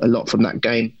learned a lot from that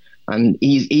game. And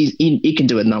he can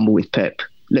do a number with Pep.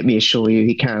 Let me assure you,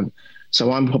 he can.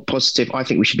 So I'm positive. I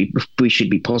think we should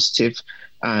be positive,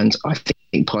 and I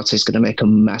think Partey's going to make a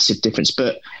massive difference.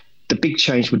 But the big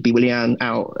change would be Willian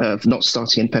out, not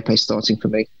starting, and Pepe starting for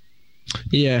me.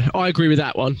 Yeah, I agree with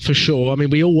that one for sure. I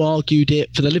mean, we all argued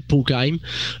it for the Liverpool game,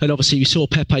 and obviously we saw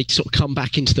Pepe sort of come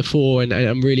back into the fore and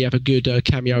really have a good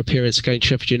cameo appearance against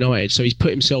Sheffield United. So he's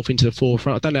put himself into the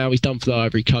forefront. I don't know how he's done for the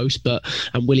Ivory Coast,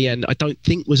 and Willian, I don't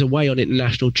think was away on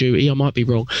international duty. I might be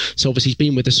wrong. So obviously he's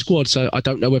been with the squad. So I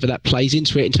don't know whether that plays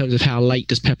into it in terms of how late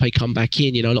does Pepe come back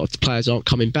in. A lot of the players aren't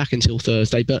coming back until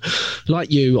Thursday. But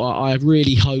like you, I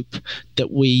really hope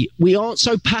that we aren't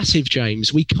so passive,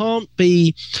 James. We can't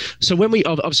be. So when we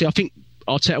obviously, I think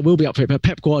Arteta will be up for it, but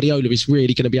Pep Guardiola is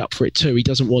really going to be up for it too. He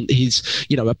doesn't want his,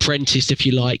 apprentice, if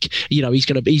you like. He's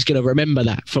going to remember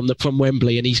that from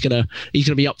Wembley, and he's going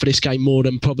to be up for this game more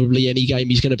than probably any game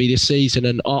he's going to be this season.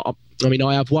 And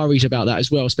I have worries about that as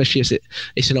well, especially as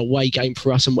it's an away game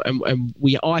for us, and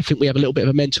I think we have a little bit of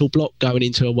a mental block going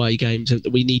into away games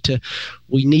that we need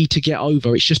to get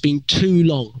over. It's just been too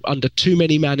long under too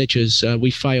many managers.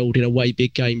 We failed in away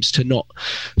big games to not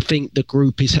think the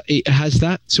group has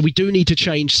that. So we do need to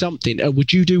change something.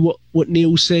 Would you do what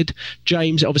Neil said,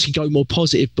 James? Obviously go more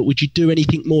positive, but would you do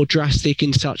anything more drastic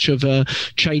in such of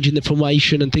changing the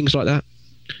formation and things like that?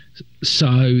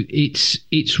 So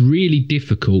it's really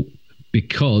difficult,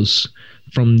 because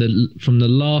from the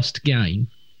last game,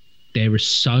 there are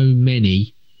so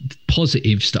many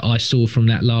positives that I saw from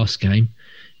that last game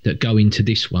that go into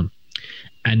this one.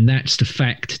 And that's the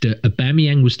fact that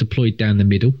Aubameyang was deployed down the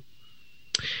middle.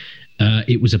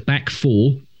 It was a back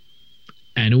four,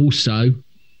 And also,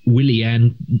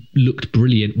 Willian looked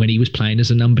brilliant when he was playing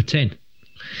as a number 10.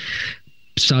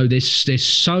 So there's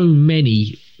so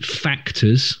many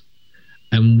factors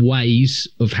and ways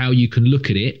of how you can look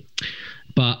at it.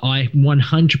 But I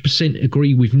 100%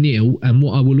 agree with Neil. And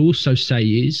what I will also say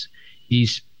is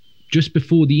just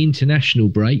before the international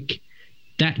break,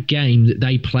 that game that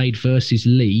they played versus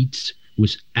Leeds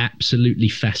was absolutely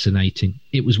fascinating.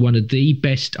 It was one of the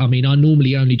best. I mean, I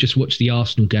normally only just watch the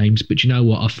Arsenal games, but you know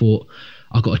what? I thought,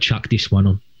 I've got to chuck this one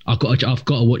on. I've got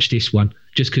to watch this one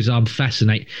just because I'm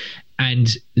fascinated.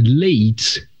 And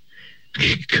Leeds,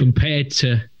 compared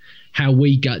to how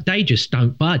we go, they just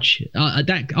don't budge.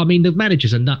 The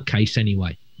manager's a nutcase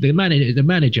anyway. The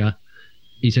manager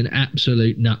is an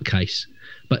absolute nutcase,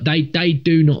 but they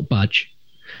do not budge.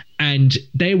 And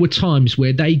there were times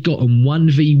where they got them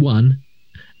 1v1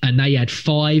 and they had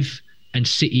 5 and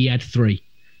City had 3.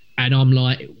 And I'm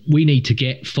like, we need to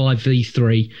get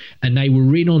 5v3. And they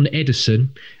were in on Ederson,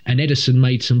 and Ederson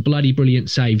made some bloody brilliant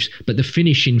saves, but the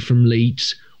finishing from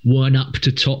Leeds weren't up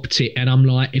to top tit. And I'm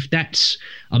like,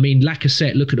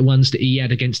 Lacazette, look at the ones that he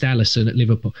had against Alisson at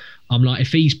Liverpool. I'm like,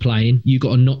 if he's playing, you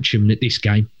got to notch him at this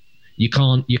game. You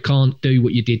can't do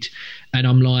what you did. And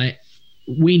I'm like,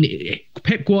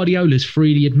 Pep Guardiola's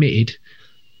freely admitted,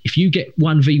 if you get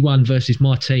 1v1 versus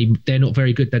my team, they're not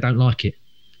very good. They don't like it.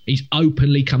 He's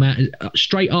openly come out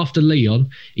straight after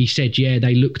Lyon. He said, yeah,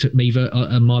 they looked at me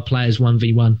and my players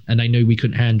 1v1 and they knew we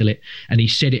couldn't handle it. And he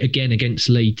said it again against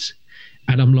Leeds.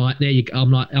 And I'm like,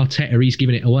 Arteta, he's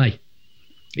giving it away.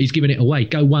 He's giving it away.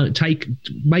 Put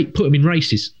him in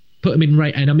races. Put him in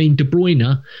race. And I mean, De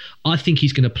Bruyne, I think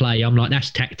he's going to play. I'm like,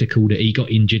 that's tactical that he got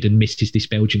injured and missed this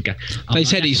Belgian game. They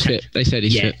said he's fit.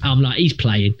 Fit. I'm like, he's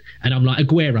playing. And I'm like,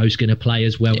 Aguero's going to play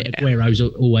as well. Yeah. Aguero's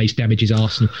always damages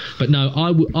Arsenal. But no,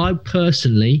 I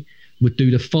personally would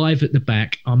do the 5 at the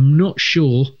back. I'm not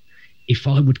sure if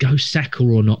I would go Saka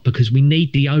or not, because we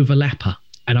need the overlapper.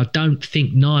 And I don't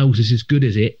think Niles is as good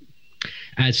as it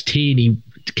as Tierney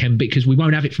can be, because we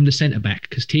won't have it from the centre back,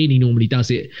 because Tierney normally does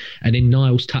it and then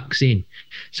Niles tucks in.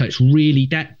 So it's really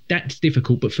that's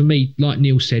difficult. But for me, like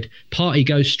Neil said, Partey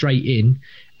goes straight in,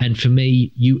 and for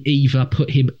me, you either put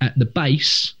him at the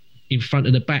base in front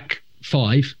of the back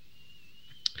 5,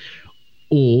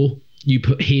 or you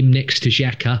put him next to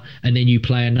Xhaka and then you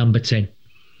play a number 10.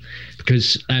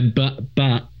 Because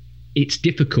but it's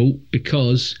difficult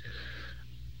because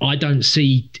I don't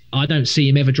see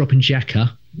him ever dropping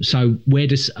Xhaka. So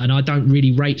and I don't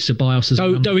really rate Ceballos as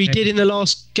no, he did in the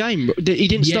last game. He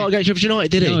didn't start against Sheffield United,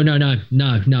 did he?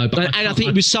 No. But I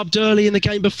think he was subbed early in the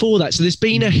game before that. So there's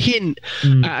been a hint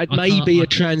at maybe a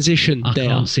transition there.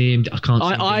 I can't see him.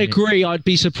 I agree. I'd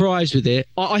be surprised with it.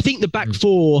 I think the back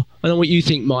 4, I don't know what you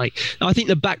think, Mike. I think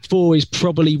the back 4 is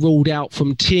probably ruled out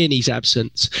from Tierney's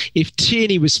absence. If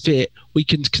Tierney was fit, we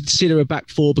can consider a back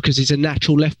 4 because he's a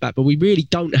natural left back, but we really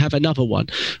don't have another one.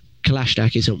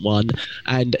 Kolasinac isn't one,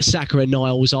 and Saka and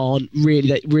Niles aren't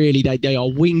really. They are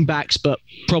wing backs, but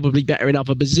probably better in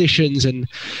other positions. And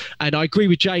I agree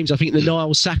with James. I think the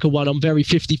Niles Saka one, I'm very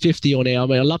 50-50 on it. I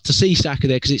mean, I love to see Saka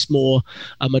there because it's more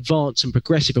advanced and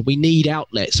progressive, and we need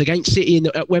outlets. Against City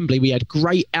at Wembley, we had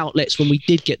great outlets when we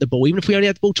did get the ball. Even if we only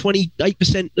had the ball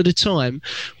 28% of the time,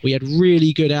 we had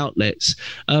really good outlets.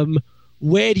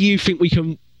 Where do you think we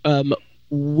can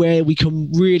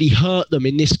really hurt them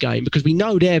in this game? Because we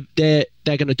know they're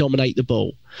going to dominate the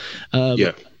ball.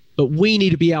 But we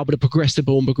need to be able to progress the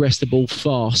ball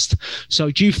fast.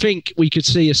 So do you think we could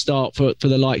see a start for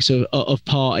the likes of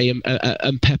Partey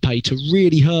and Pepe to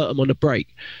really hurt them on the break?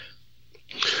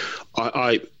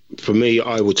 For me,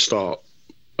 I would start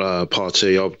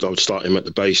Partey. I would start him at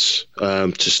the base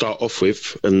to start off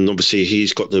with, and obviously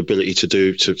he's got the ability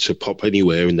to pop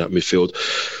anywhere in that midfield.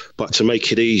 But to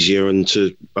make it easier and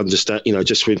to understand,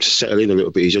 just for him to settle in a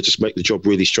little bit easier, just make the job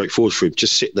really straightforward for him.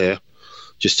 Just sit there,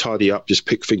 just tidy up, just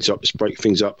pick things up, just break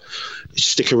things up,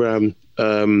 stick around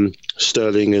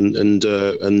Sterling and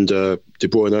De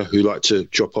Bruyne, who like to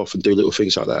drop off and do little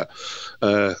things like that.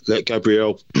 Let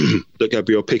Gabriel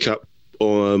pick up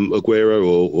Aguero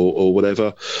or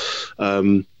whatever.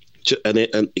 And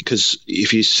because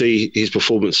if you see his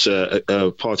performance,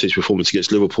 Partey's performance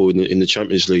against Liverpool in the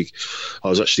Champions League, I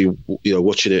was actually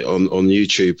watching it on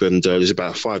YouTube, and there's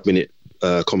about a 5-minute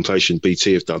compilation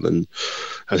BT have done, and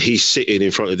he's sitting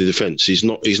in front of the defence. He's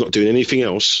not doing anything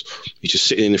else. He's just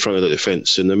sitting in front of the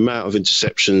defence, and the amount of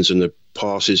interceptions and the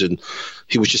passes, and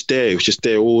he was just there. He was just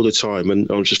there all the time, and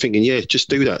I was just thinking, just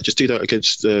do that. Just do that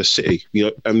against City,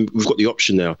 and we've got the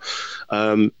option now.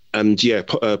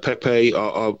 Pepe,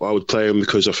 I would play him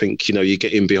because I think you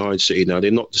get in behind City now.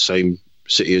 They're not the same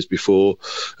City as before,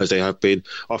 as they have been.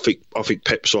 I think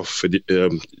Pep's off at the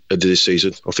end of this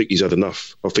season. I think he's had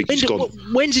enough. I think he's gone.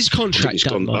 When's his contract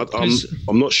done?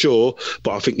 I'm not sure,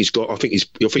 but I think he's got. I think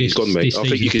he's gone, mate. I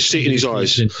think you can see it in his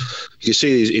eyes. You can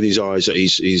see it in his eyes that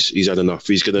he's had enough.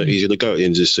 He's gonna go at the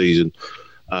end of the season.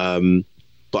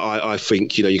 But I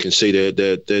think, you can see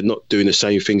they're not doing the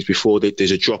same things before.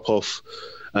 There's a drop off,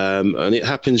 and it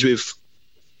happens with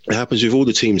all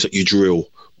the teams that you drill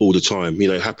all the time.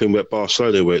 It happened at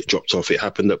Barcelona where it dropped off. It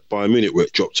happened at Bayern Munich where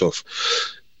it dropped off.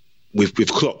 With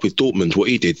Klopp, with Dortmund, what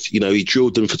he did, he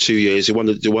drilled them for 2 years. They won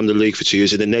the league for 2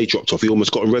 years, and then they dropped off. He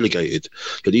almost got them relegated.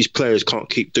 But these players can't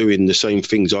keep doing the same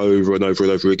things over and over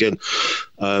and over again.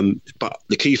 But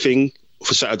the key thing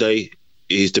for Saturday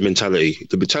is the mentality.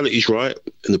 The mentality is right,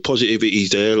 and the positivity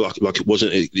is there. Like it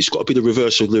wasn't. It's got to be the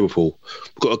reverse of Liverpool.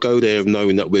 We've got to go there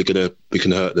knowing that we can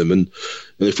hurt them, and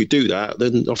if we do that,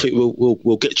 then I think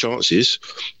we'll get chances.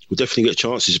 We'll definitely get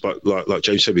chances. But like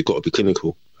James said, we've got to be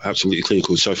clinical, absolutely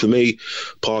clinical. So for me,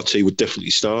 Partey would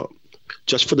definitely start,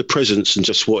 just for the presence and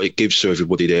just what it gives to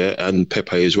everybody there, and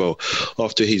Pepe as well.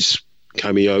 After his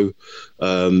cameo,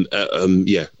 I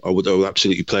would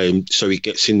absolutely play him so he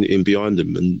gets in behind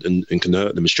them and can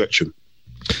hurt them and stretch them.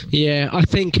 Yeah, I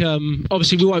think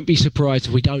obviously we won't be surprised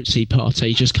if we don't see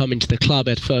Partey just come into the club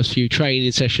at first few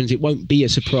training sessions. It won't be a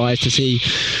surprise to see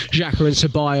Xhaka and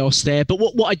Ceballos there. But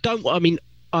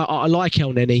I like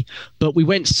El Neni, but we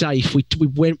went safe. We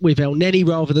went with El Neni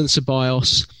rather than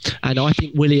Ceballos, and I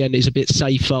think Willian is a bit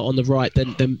safer on the right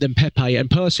than Pepe. And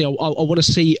personally, I want to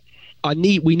see.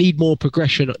 We need more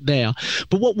progression there.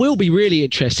 But what will be really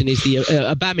interesting is the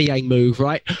Aubameyang move,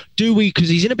 right? Because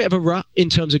he's in a bit of a rut in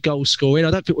terms of goal scoring.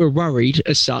 I don't think we're worried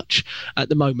as such at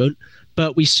the moment,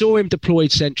 but we saw him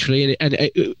deployed centrally, and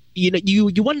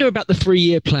you wonder about the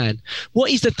 3-year plan.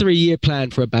 What is the 3-year plan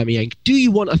for Aubameyang? Do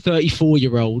you want a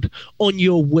 34-year-old on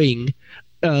your wing?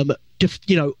 With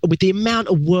the amount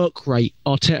of work rate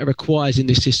Arteta requires in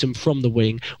this system from the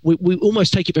wing, we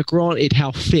almost take it for granted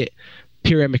how fit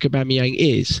Pierre-Emerick Aubameyang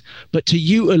is, but to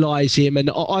utilise him,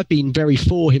 and I've been very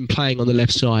for him playing on the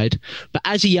left side, but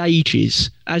as he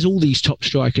ages, as all these top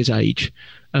strikers age,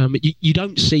 you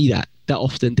don't see that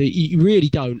often. You really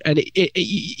don't, and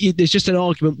there's just an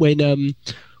argument when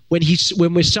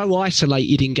we're so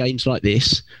isolated in games like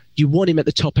this. You want him at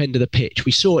the top end of the pitch.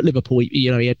 We saw at Liverpool, he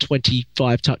had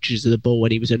 25 touches of the ball when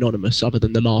he was anonymous, other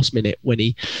than the last minute when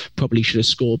he probably should have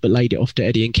scored but laid it off to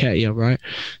Eddie Nketiah, right?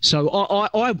 So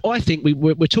I think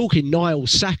we're talking Niall,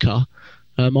 Saka.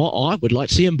 I would like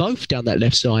to see them both down that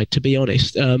left side, to be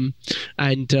honest, and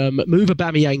move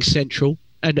Aubameyang central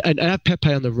and have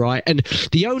Pepe on the right. And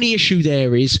the only issue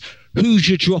there is, who's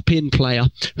your drop-in player?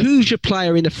 Who's your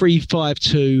player in the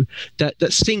 3-5-2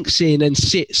 that sinks in and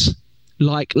sits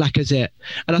like Lacazette?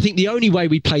 And I think the only way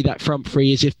we play that front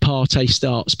three is if Partey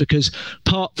starts, because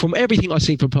from everything I've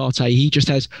seen from Partey, he just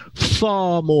has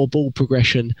far more ball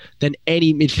progression than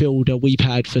any midfielder we've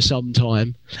had for some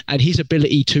time, and his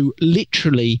ability to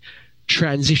literally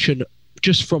transition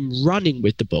just from running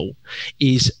with the ball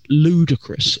is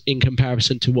ludicrous in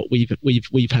comparison to what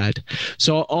we've had.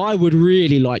 So I would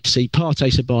really like to see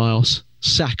Partey, Ceballos,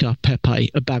 Saka, Pepe,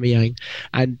 Aubameyang,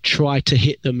 and try to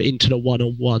hit them into the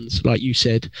one-on-ones, like you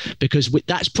said, because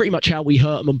that's pretty much how we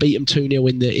hurt them and beat them 2-0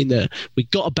 in the. We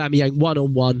got Aubameyang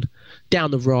one-on-one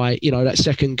down the right. That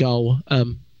second goal.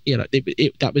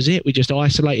 That was it. We just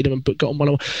isolated them and got them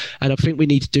one-on-one, and I think we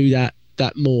need to do that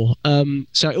more.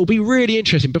 So it'll be really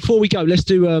interesting. Before we go, let's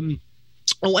do.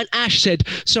 And Ash said,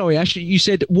 sorry, Ash, you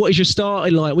said, what is your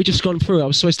starting line? We just gone through. I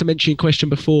was supposed to mention your question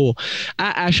before.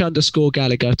 At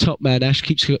Ash_Gallagher, top man. Ash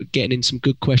keeps getting in some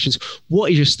good questions.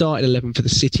 What is your starting 11 for the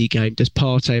City game? Does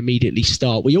Partey immediately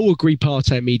start? We all agree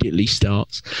Partey immediately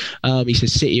starts. He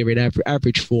says City are in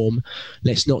average form.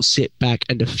 Let's not sit back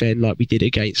and defend like we did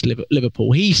against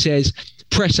Liverpool. He says,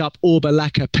 press up Auba,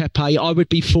 Laka, Pepe. I would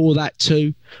be for that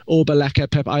too. Auba,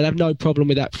 Laka, Pepe. I'd have no problem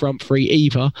with that front three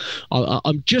either.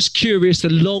 I'm just curious, the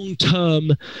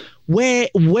long-term,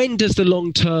 when does the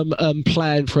long-term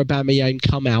plan for Aubameyang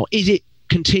come out? Is it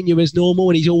continue as normal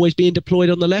and he's always being deployed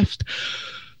on the left?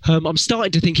 I'm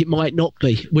starting to think it might not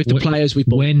be with the players we've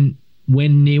bought.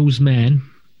 When Neil's man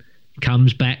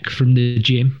comes back from the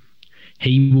gym,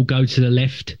 he will go to the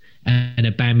left and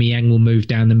Aubameyang will move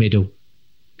down the middle.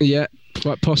 Yeah,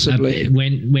 quite possibly. That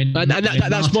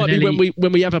might be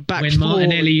when we have a back. When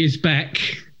Martinelli is back,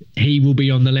 he will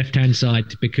be on the left-hand side,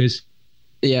 because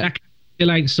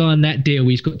still ain't signed that deal.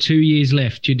 He's got 2 years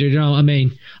left. Do you know what I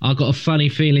mean? I've got a funny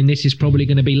feeling this is probably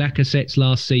going to be Lacazette's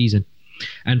last season.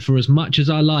 And for as much as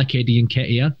I like Eddie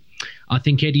Nketiah, I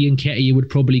think Eddie Nketiah would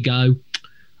probably go,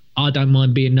 I don't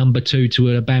mind being number 2 to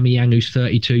an Aubameyang who's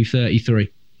 32, 33,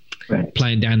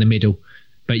 playing down the middle.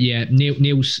 But yeah,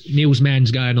 Neil's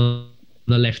man's going on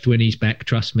the left when he's back.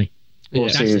 Trust me. Yeah.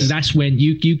 That's when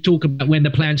you talk about when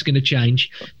the plan's going to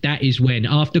change. That is when,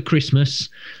 after Christmas,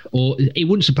 or it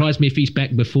wouldn't surprise me if he's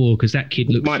back before, because that kid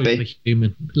looks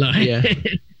superhuman.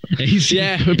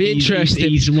 It would be interesting.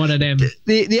 He's one of them.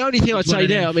 The only thing I'd say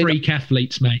there, I mean, freak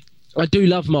athletes, mate. I do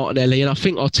love Martinelli, and I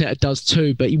think Arteta does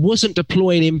too, but he wasn't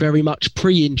deploying him very much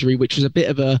pre-injury, which was a bit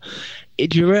of a...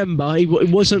 Do you remember? He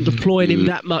wasn't deploying him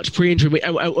that much pre-injury,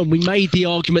 and we made the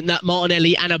argument that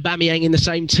Martinelli and Aubameyang in the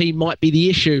same team might be the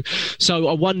issue. So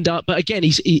I wonder, but again,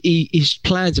 his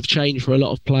plans have changed for a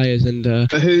lot of players. And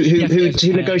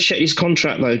who negotiated his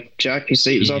contract though, Jack? You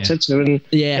see, it was Arteta and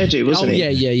Edu, wasn't he?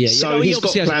 Yeah. So he's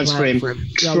got plans for him.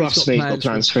 Trust me, he's got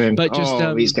plans for him. But just,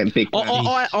 he's getting big.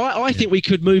 I think we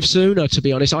could move sooner, to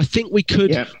be honest. I think we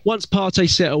could once Partey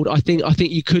settled. I think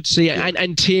you could see it,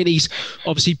 and Tierney's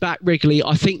obviously back regularly.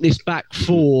 I think this back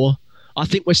four, I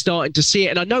think we're starting to see it.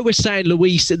 And I know we're saying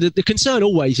Luis, the concern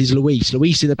always is Luis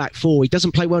in the back four. He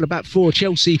doesn't play well in the back four.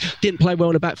 Chelsea didn't play well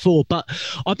in the back four, but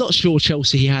I'm not sure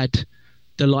Chelsea had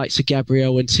the likes of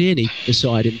Gabriel and Tierney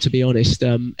beside him, to be honest,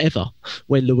 ever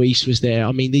when Luis was there.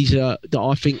 I mean, these are,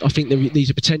 I think these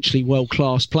are potentially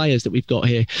world-class players that we've got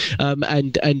here,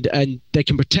 and they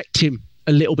can protect him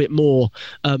a little bit more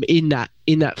in that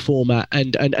format,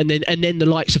 and then the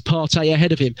likes of Partey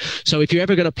ahead of him. So if you're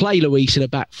ever going to play Luis in a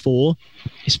back four,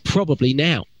 it's probably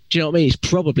now. Do you know what I mean? It's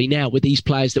probably now with these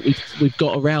players that we've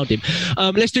got around him.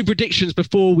 Let's do predictions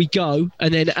before we go,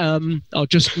 and then I'll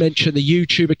just mention the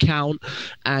YouTube account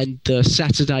and the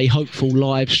Saturday hopeful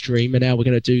live stream, and how we're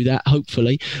going to do that.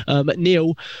 Hopefully,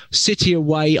 Neil, City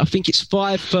away. I think it's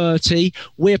 5:30.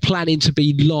 We're planning to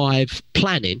be live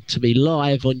on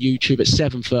YouTube at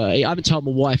 7:30. I haven't told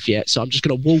my wife yet, so I'm just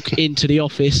going to walk into the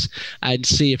office and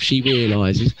see if she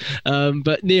realises.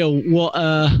 But Neil, what?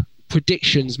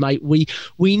 Predictions, mate. We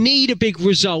need a big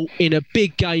result in a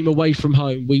big game away from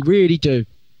home. We really do.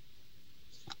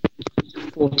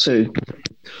 4-2.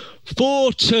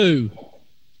 4-2.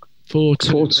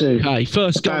 4-2. Okay,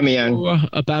 first goal.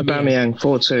 Aubameyang.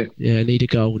 4-2. Yeah, need a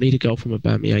goal from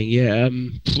Aubameyang. Yeah,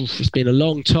 it's been a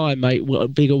long time, mate. What a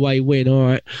big away win. All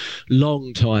right,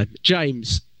 long time.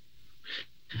 James.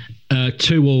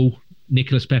 2-2.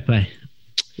 Nicolas Pepe.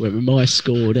 Went with my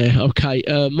score there. Okay,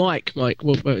 Mike,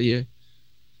 what about you?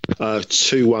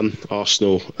 2-1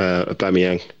 Arsenal.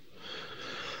 Aubameyang.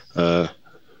 I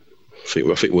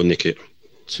think we'll nick it.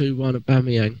 2-1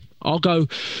 Aubameyang. I'll go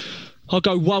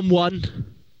 1-1.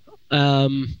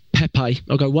 Pepe.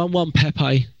 I'll go 1-1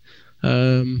 Pepe.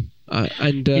 In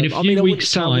a few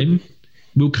weeks' time,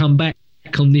 we'll come back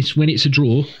on this when it's a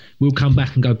draw. We'll come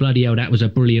back and go, bloody hell, that was a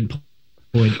brilliant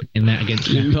point in that against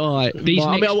them. Right. These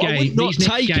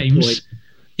next games,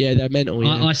 yeah, they're mental.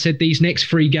 Yeah. I said these next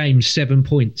 3 games, 7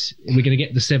 points. We're going to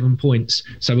get the 7 points.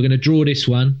 So we're going to draw this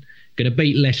one, going to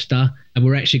beat Leicester, and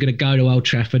we're actually going to go to Old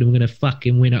Trafford and we're going to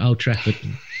fucking win at Old Trafford.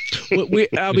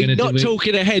 Not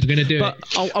talking ahead, we're going to do but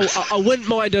it. I wouldn't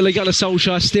mind Ole Gunnar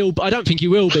Solskjaer still. I don't think he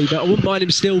will be, but I wouldn't mind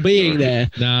him still being there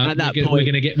at that point. We're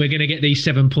going to get these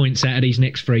 7 points out of these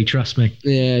next 3. Trust me.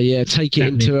 Yeah. Take it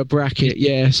into a bracket.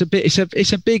 Yeah, it's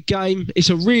a big game. It's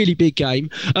a really big game.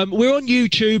 We're on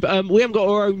YouTube. We haven't got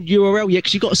our own URL yet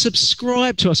because you've got to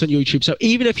subscribe to us on YouTube. So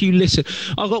even if you listen,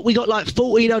 we got like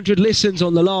 1,400 listens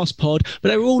on the last pod, but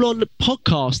they're all on the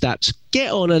podcast apps.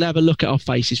 Get on and have a look at our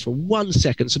faces for 1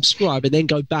 second, subscribe, and then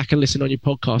go back and listen on your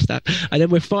podcast app. And then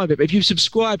we're fine. But if you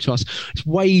subscribe to us, it's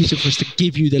way easier for us to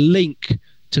give you the link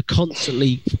to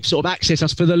constantly sort of access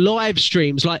us for the live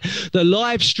streams. Like the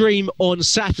live stream on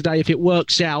Saturday, if it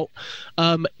works out,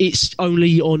 it's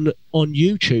only on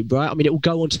YouTube, right? I mean, it will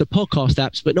go onto the podcast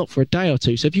apps, but not for a day or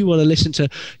two. So if you want to listen to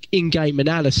in-game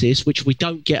analysis, which we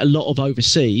don't get a lot of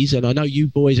overseas, and I know you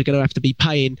boys are going to have to be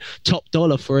paying top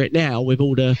dollar for it now with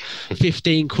all the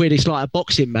 15 quid. It's like a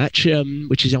boxing match,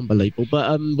 which is unbelievable.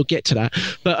 But we'll get to that.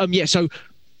 But so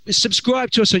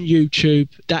subscribe to us on YouTube.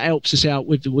 That helps us out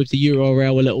with the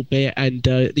URL a little bit, and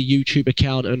the YouTube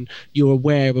account, and you're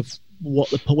aware of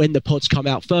when the pods come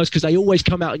out first, because they always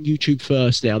come out on YouTube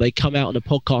first now. They come out on the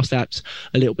podcast apps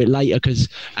a little bit later because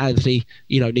Anthony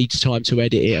needs time to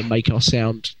edit it and make our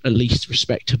sound at least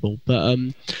respectable. But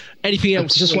anything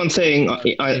else? Just one thing.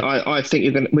 I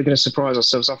think we're going to surprise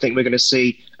ourselves. I think we're going to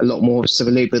see a lot more of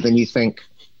Saliba than you think.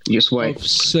 You just wait. Of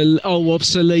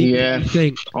Saliba. Yeah, you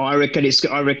think? I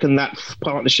reckon that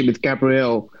partnership with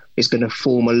Gabriel is going to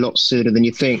form a lot sooner than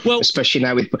you think. Well, especially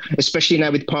now with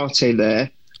Partey there.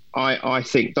 I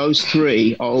think those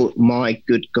 3. Oh my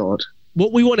good God!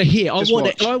 what we want to hear, I Just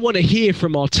watch. want to hear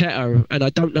from Arteta, and I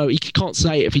don't know, he can't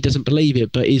say it if he doesn't believe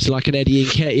it, but it's like an Eddie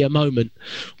Nketiah moment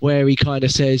where he kind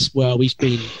of says, well, he's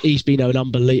been an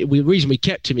unbelievable. The reason we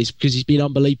kept him is because he's been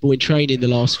unbelievable in training the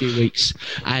last few weeks,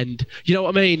 and you know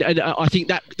what I mean. And I think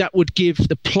that would give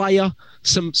the player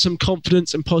some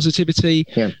confidence and positivity,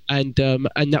 and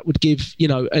that would give, you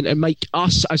know, and make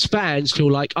us as fans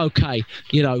feel like, okay,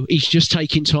 you know, he's just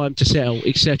taking time to settle,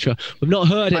 etc. We've not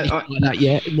heard anything like that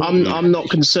yet. I'm not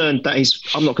concerned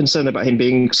about him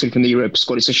being excluded from the Europa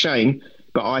squad. It's a shame,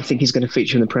 but I think he's going to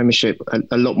feature in the Premiership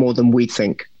a lot more than we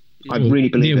think. I really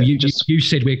believe Neil, it. You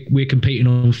said we're competing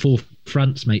on 4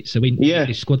 fronts, mate. So we need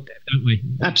a squad depth, don't we?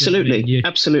 Absolutely,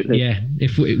 absolutely. Yeah,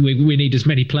 if we need as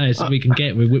many players as we can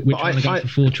get, we're trying to go for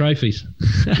 4 trophies.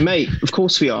 Mate, of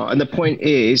course we are. And the point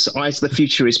is, the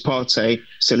future is Partey,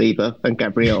 Saliba, and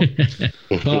Gabriel.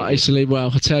 Partey, Saliba.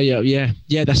 Well, I tell you,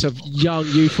 that's a young,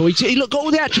 youthful. He got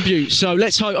all the attributes. So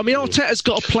let's hope. I mean, Arteta's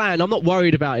got a plan. I'm not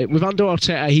worried about it. With under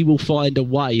Arteta, he will find a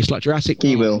way. It's like Jurassic Park.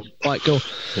 He will. Right, go.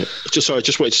 Just wanted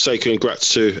to say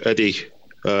congrats to Eddie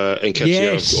Nketiah.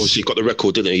 Yes. Obviously, he got the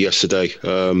record, didn't he, yesterday?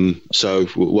 So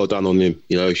well done on him.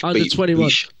 You know, Under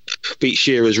 21. Beat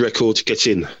Shearer's record to get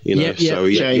in. You know, so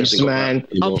James, man.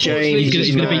 He's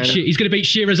going to beat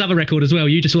Shearer's other record as well.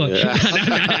 You just watch.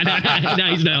 Yeah.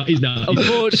 No, he's not.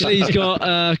 Unfortunately, he's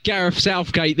got Gareth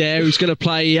Southgate there, who's going to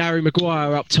play Harry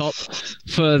Maguire up top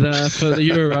for the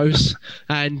Euros,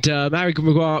 and Harry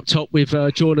Maguire up top with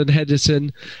Jordan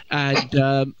Henderson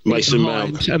and Mason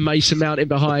Mount It's in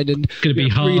behind. And going to be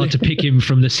hard to pick him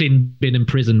from the sin bin and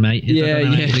prison, mate. He's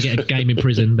going to get a game in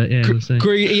prison, but yeah. We'll see.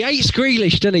 He hates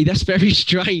Grealish, doesn't he? That's very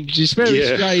strange. It's very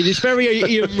strange. It's very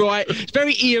Ian Wright. It's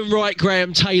very Ian Wright,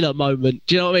 Graham Taylor moment.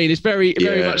 Do you know what I mean? It's very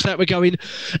much that we're going.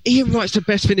 Ian Wright's the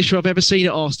best finisher I've ever seen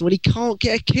at Arsenal, and he can't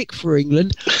get a kick for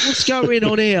England. What's going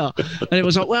on here? And it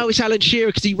was like, well, it's Alan Shearer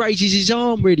because he raises his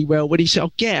arm really well when he said,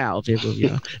 "Oh, get out of here, will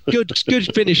you?"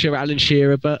 Good finisher, Alan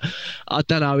Shearer, but I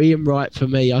don't know. Ian Wright for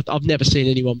me, I've never seen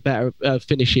anyone better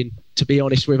finishing. To be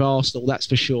honest, with Arsenal, that's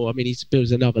for sure. I mean, he's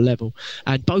builds another level,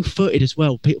 and both-footed as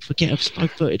well. People forget of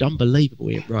both-footed.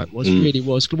 Unbelievable, Ian Wright really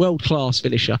was world-class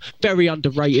finisher, very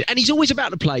underrated, and he's always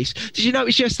about the place. Did you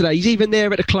notice yesterday? He's even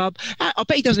there at the club. I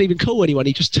bet he doesn't even call anyone.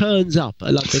 He just turns up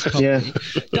at London Company,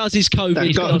 does his COVID.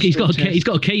 He's got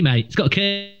a key, mate. He's got a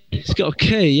key. He's got a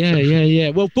key.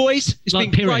 Yeah. Well, boys, it's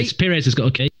like been Perez. great. Perez has got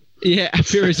a key. Yeah,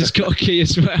 Perez has got a key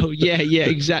as well. Yeah,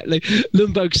 exactly.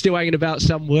 Lundberg's still hanging about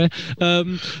somewhere.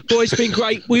 Boys, it's been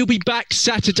great. We'll be back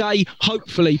Saturday,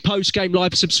 hopefully, post-game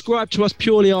live. Subscribe to us,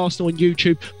 Purely Arsenal on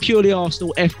YouTube, Purely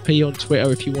Arsenal FP on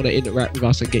Twitter if you want to interact with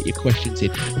us and get your questions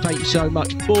in. Thank you so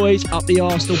much, boys. Up the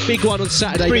Arsenal. Big one on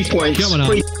Saturday. 3 points. Come on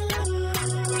up.